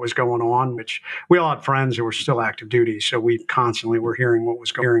hear what was going on, which we all had friends who were still active duty. So we constantly were hearing what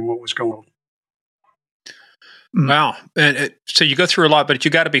was going on. Wow. And so you go through a lot, but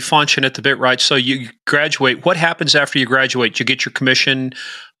you got to be function at the bit, right? So you graduate. What happens after you graduate? You get your commission.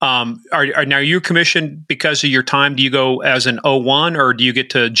 Now you're commissioned because of your time. Do you go as an 01 or do you get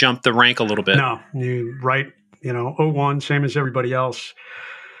to jump the rank a little bit? No, you right. 01, same as everybody else.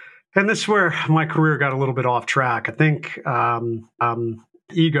 And this is where my career got a little bit off track. I think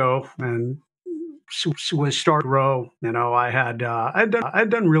ego and was start to grow. I'd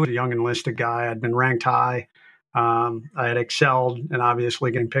done really young enlisted guy. I'd been ranked high. I had excelled and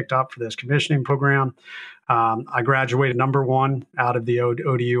obviously getting picked up for this commissioning program. I graduated number 1 out of the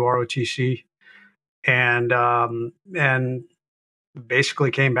ODU ROTC, and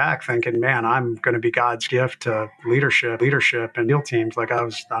basically came back thinking, man, I'm going to be God's gift to leadership and SEAL teams. Like I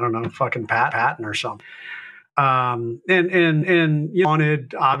was, I don't know, fucking Patton or something. And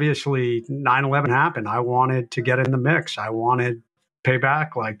wanted, obviously 9/11 happened. I wanted to get in the mix. I wanted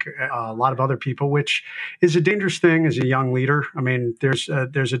payback like a lot of other people, which is a dangerous thing as a young leader. I mean, there's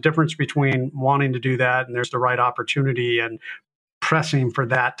a difference between wanting to do that and there's the right opportunity and pressing for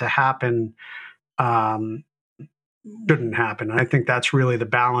that to happen. Shouldn't happen. I think that's really the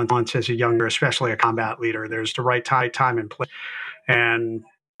balance as a younger, especially a combat leader. There's the right time and place. And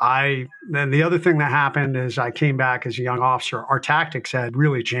then the other thing that happened is I came back as a young officer. Our tactics had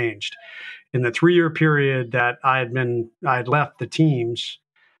really changed. In the 3-year period that I had left the teams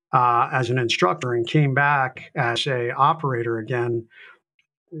as an instructor and came back as a operator again,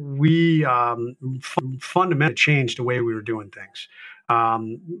 we fundamentally changed the way we were doing things.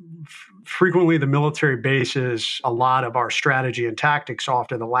 Frequently, the military bases a lot of our strategy and tactics off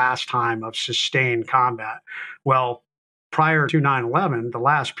to the last time of sustained combat. Well, prior to 9/11, the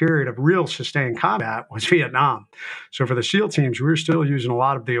last period of real sustained combat was Vietnam. So for the SEAL teams, we were still using a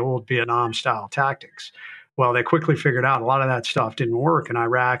lot of the old Vietnam-style tactics. Well, they quickly figured out a lot of that stuff didn't work in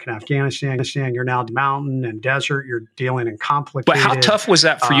Iraq and Afghanistan. You're now mountain and desert. You're dealing in complicated. But how tough was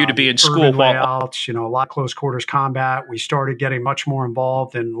that for you to be in school? Layouts, a lot of close quarters combat. We started getting much more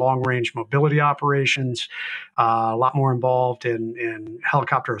involved in long range mobility operations, a lot more involved in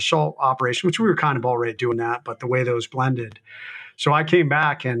helicopter assault operations, which we were kind of already doing that, but the way those blended. So I came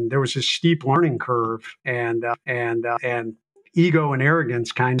back and there was this steep learning curve and ego and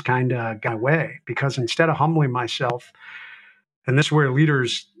arrogance kind of got away because instead of humbling myself, and this is where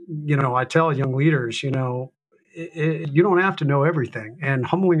leaders, I tell young leaders, you don't have to know everything, and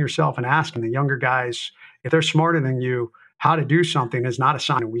humbling yourself and asking the younger guys if they're smarter than you how to do something is not a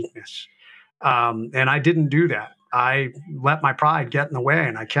sign of weakness. And I didn't do that. I let my pride get in the way,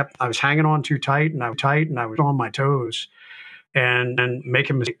 and I was hanging on too tight, and I was on my toes and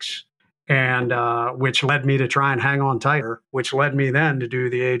making mistakes. And which led me to try and hang on tighter, which led me then to do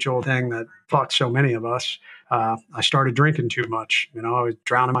the age-old thing that fucked so many of us. I started drinking too much. I was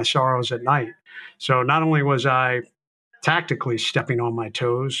drowning my sorrows at night. So not only was I tactically stepping on my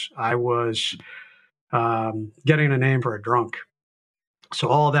toes, I was getting a name for a drunk. So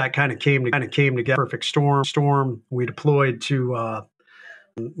all that kind of came together. Perfect storm. We deployed to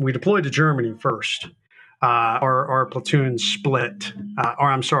Germany first. Our platoon split,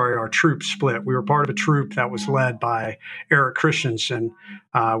 our troop split. We were part of a troop that was led by Eric Christensen,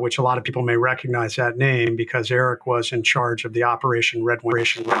 which a lot of people may recognize that name because Eric was in charge of the Operation Redman.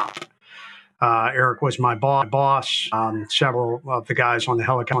 Eric was my boss. Several of the guys on the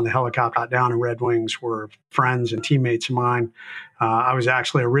helicopter down in Red Wings were friends and teammates of mine. I was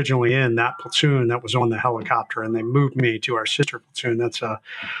actually originally in that platoon that was on the helicopter, and they moved me to our sister platoon. That's a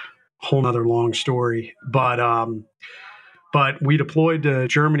whole nother long story, but we deployed to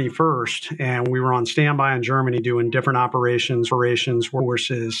Germany first, and we were on standby in Germany doing different operations,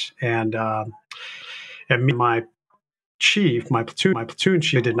 forces, and me, my platoon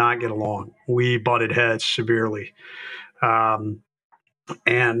chief did not get along. We butted heads severely, and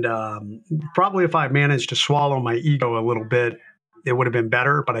probably if I managed to swallow my ego a little bit, it would have been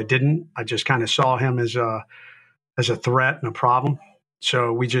better. But I didn't. I just kind of saw him as a threat and a problem.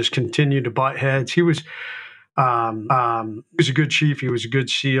 So we just continued to butt heads. He was a good chief. He was a good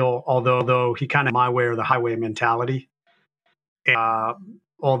SEAL, although he kind of my way or the highway mentality.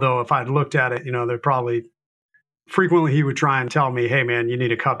 Although if I'd looked at it, they're probably frequently he would try and tell me, hey, man, you need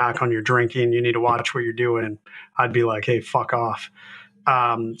to cut back on your drinking. You need to watch what you're doing. And I'd be like, hey, fuck off.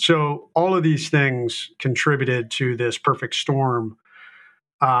 So all of these things contributed to this perfect storm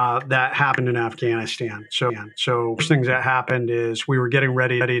that happened in Afghanistan. So first things that happened is we were getting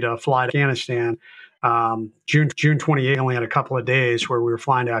ready to fly to Afghanistan. June 28th, only had a couple of days where we were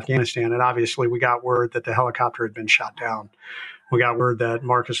flying to Afghanistan. And obviously we got word that the helicopter had been shot down. we got word that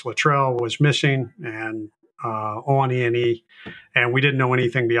Marcus Luttrell was missing and on E&E, and we didn't know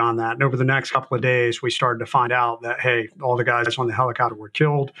anything beyond that. And over the next couple of days, we started to find out that, hey, all the guys on the helicopter were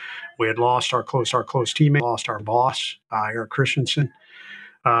killed. We had lost our close teammate, lost our boss, Eric Christensen.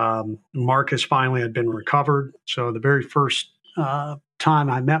 Marcus finally had been recovered. So the very first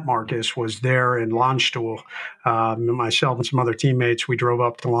time I met Marcus was there in Landstuhl. Myself and some other teammates, we drove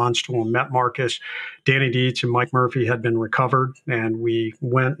up to Landstuhl and met Marcus. Danny Dietz and Mike Murphy had been recovered, and we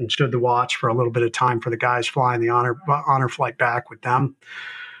went and stood to watch for a little bit of time for the guys flying the honor flight back with them.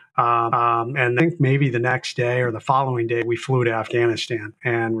 And I think maybe the next day or the following day, we flew to Afghanistan,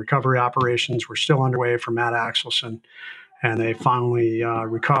 and recovery operations were still underway for Matt Axelson. And they finally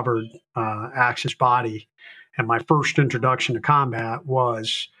recovered Axe's body. And my first introduction to combat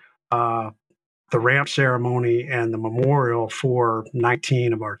was the ramp ceremony and the memorial for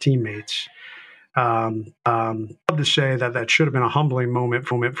 19 of our teammates. I'd love to say that should have been a humbling moment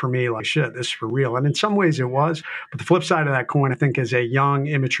for me, like, shit, this is for real. And in some ways it was. But the flip side of that coin, I think, as a young,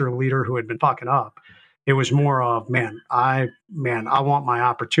 immature leader who had been fucking up, it was more of, I want my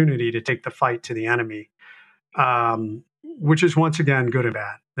opportunity to take the fight to the enemy. Which is, once again, good and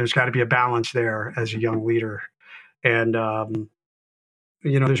bad. There's got to be a balance there as a young leader. And,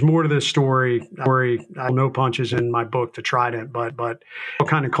 there's more to this story. No punches in my book, The Trident, but it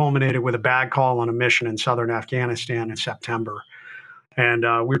kind of culminated with a bad call on a mission in southern Afghanistan in September. And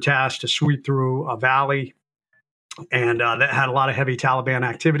we were tasked to sweep through a valley, and that had a lot of heavy Taliban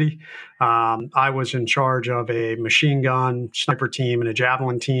activity. I was in charge of a machine gun sniper team and a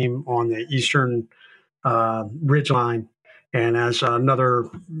javelin team on the eastern ridgeline. And as another,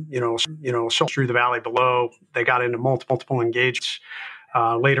 assault through the valley below, they got into multiple engagements.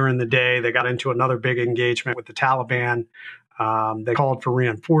 Later in the day, they got into another big engagement with the Taliban. They called for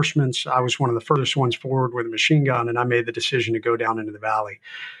reinforcements. I was one of the furthest ones forward with a machine gun, and I made the decision to go down into the valley.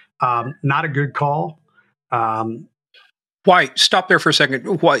 Not a good call. Why? Stop there for a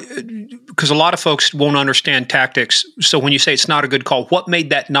second. Why? Because a lot of folks won't understand tactics. So when you say it's not a good call, what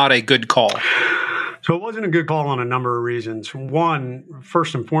made that not a good call? So it wasn't a good call on a number of reasons. One,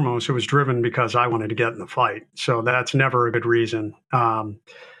 first and foremost, it was driven because I wanted to get in the fight. So that's never a good reason.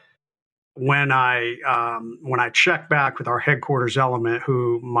 When I checked back with our headquarters element,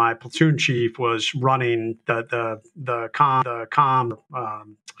 who my platoon chief was running the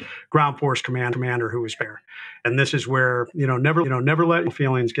ground force commander who was there, and this is where never let your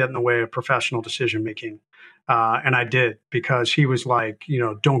feelings get in the way of professional decision making. And I did, because he was like,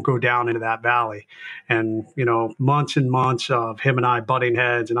 don't go down into that valley. And, months and months of him and I butting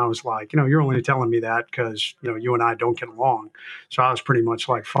heads. And I was like, you're only telling me that because, you and I don't get along. So I was pretty much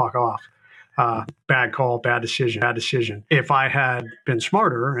like, fuck off. Bad call, bad decision. If I had been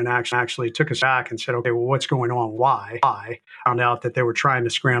smarter and actually took us back and said, okay, well, what's going on? Why? I found out that they were trying to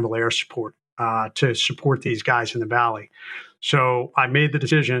scramble air support to support these guys in the valley. So I made the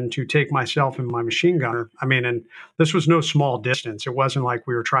decision to take myself and my machine gunner. And this was no small distance. It wasn't like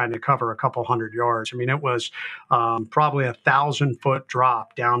we were trying to cover a couple hundred yards. It was probably 1,000-foot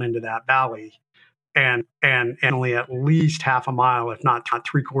drop down into that valley, and only at least half a mile, if not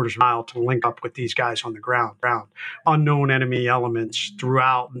 3/4 mile, to link up with these guys on the ground. Unknown enemy elements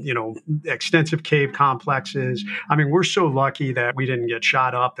throughout, extensive cave complexes. We're so lucky that we didn't get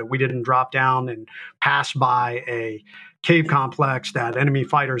shot up, that we didn't drop down and pass by a cave complex that enemy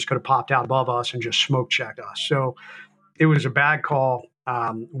fighters could have popped out above us and just smoke checked us. So it was a bad call.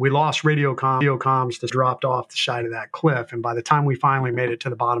 We lost radio comms that dropped off the side of that cliff. And by the time we finally made it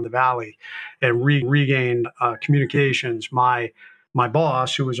to the bottom of the valley and regained communications, my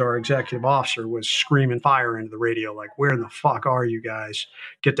boss, who was our executive officer, was screaming fire into the radio, like, where in the fuck are you guys?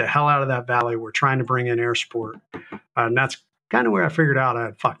 Get the hell out of that valley. We're trying to bring in air support. And that's kind of where I figured out I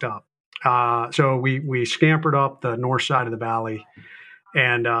had fucked up. So we scampered up the north side of the valley,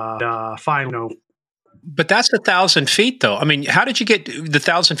 and finally, But that's 1,000 feet, though. How did you get the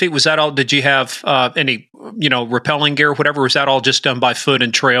 1,000 feet? Was that all? Did you have any, rappelling gear, or whatever? Was that all just done by foot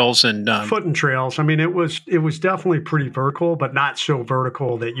and trails and foot and trails? It was definitely pretty vertical, but not so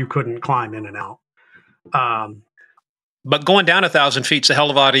vertical that you couldn't climb in and out. But going down 1,000 feet is a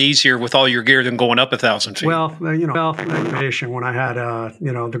hell of a lot easier with all your gear than going up 1,000 feet. Well, when I had,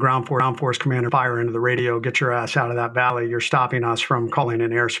 the ground force commander fire into the radio, get your ass out of that valley. You're stopping us from calling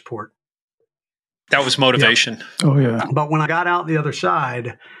in air support. That was motivation. Yep. Oh, yeah. But when I got out the other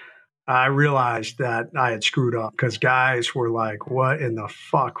side, I realized that I had screwed up, because guys were like, what in the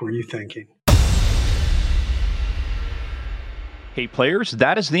fuck were you thinking? Hey players,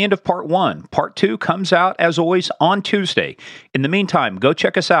 that is the end of part 1. Part 2 comes out, as always, on Tuesday. In the meantime, go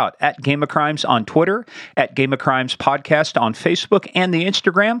check us out at Game of Crimes on Twitter, at Game of Crimes Podcast on Facebook and the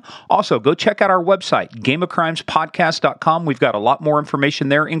Instagram. Also, go check out our website, gameofcrimespodcast.com. We've got a lot more information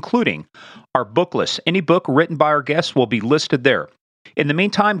there, including our book list. Any book written by our guests will be listed there. In the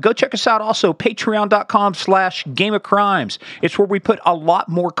meantime, go check us out also, patreon.com/Game of Crimes. It's where we put a lot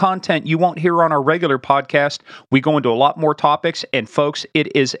more content you won't hear on our regular podcast. We go into a lot more topics, and folks,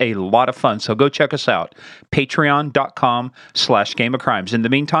 it is a lot of fun. So go check us out, patreon.com/Game of Crimes. In the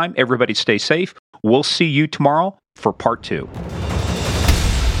meantime, everybody stay safe. We'll see you tomorrow for part 2.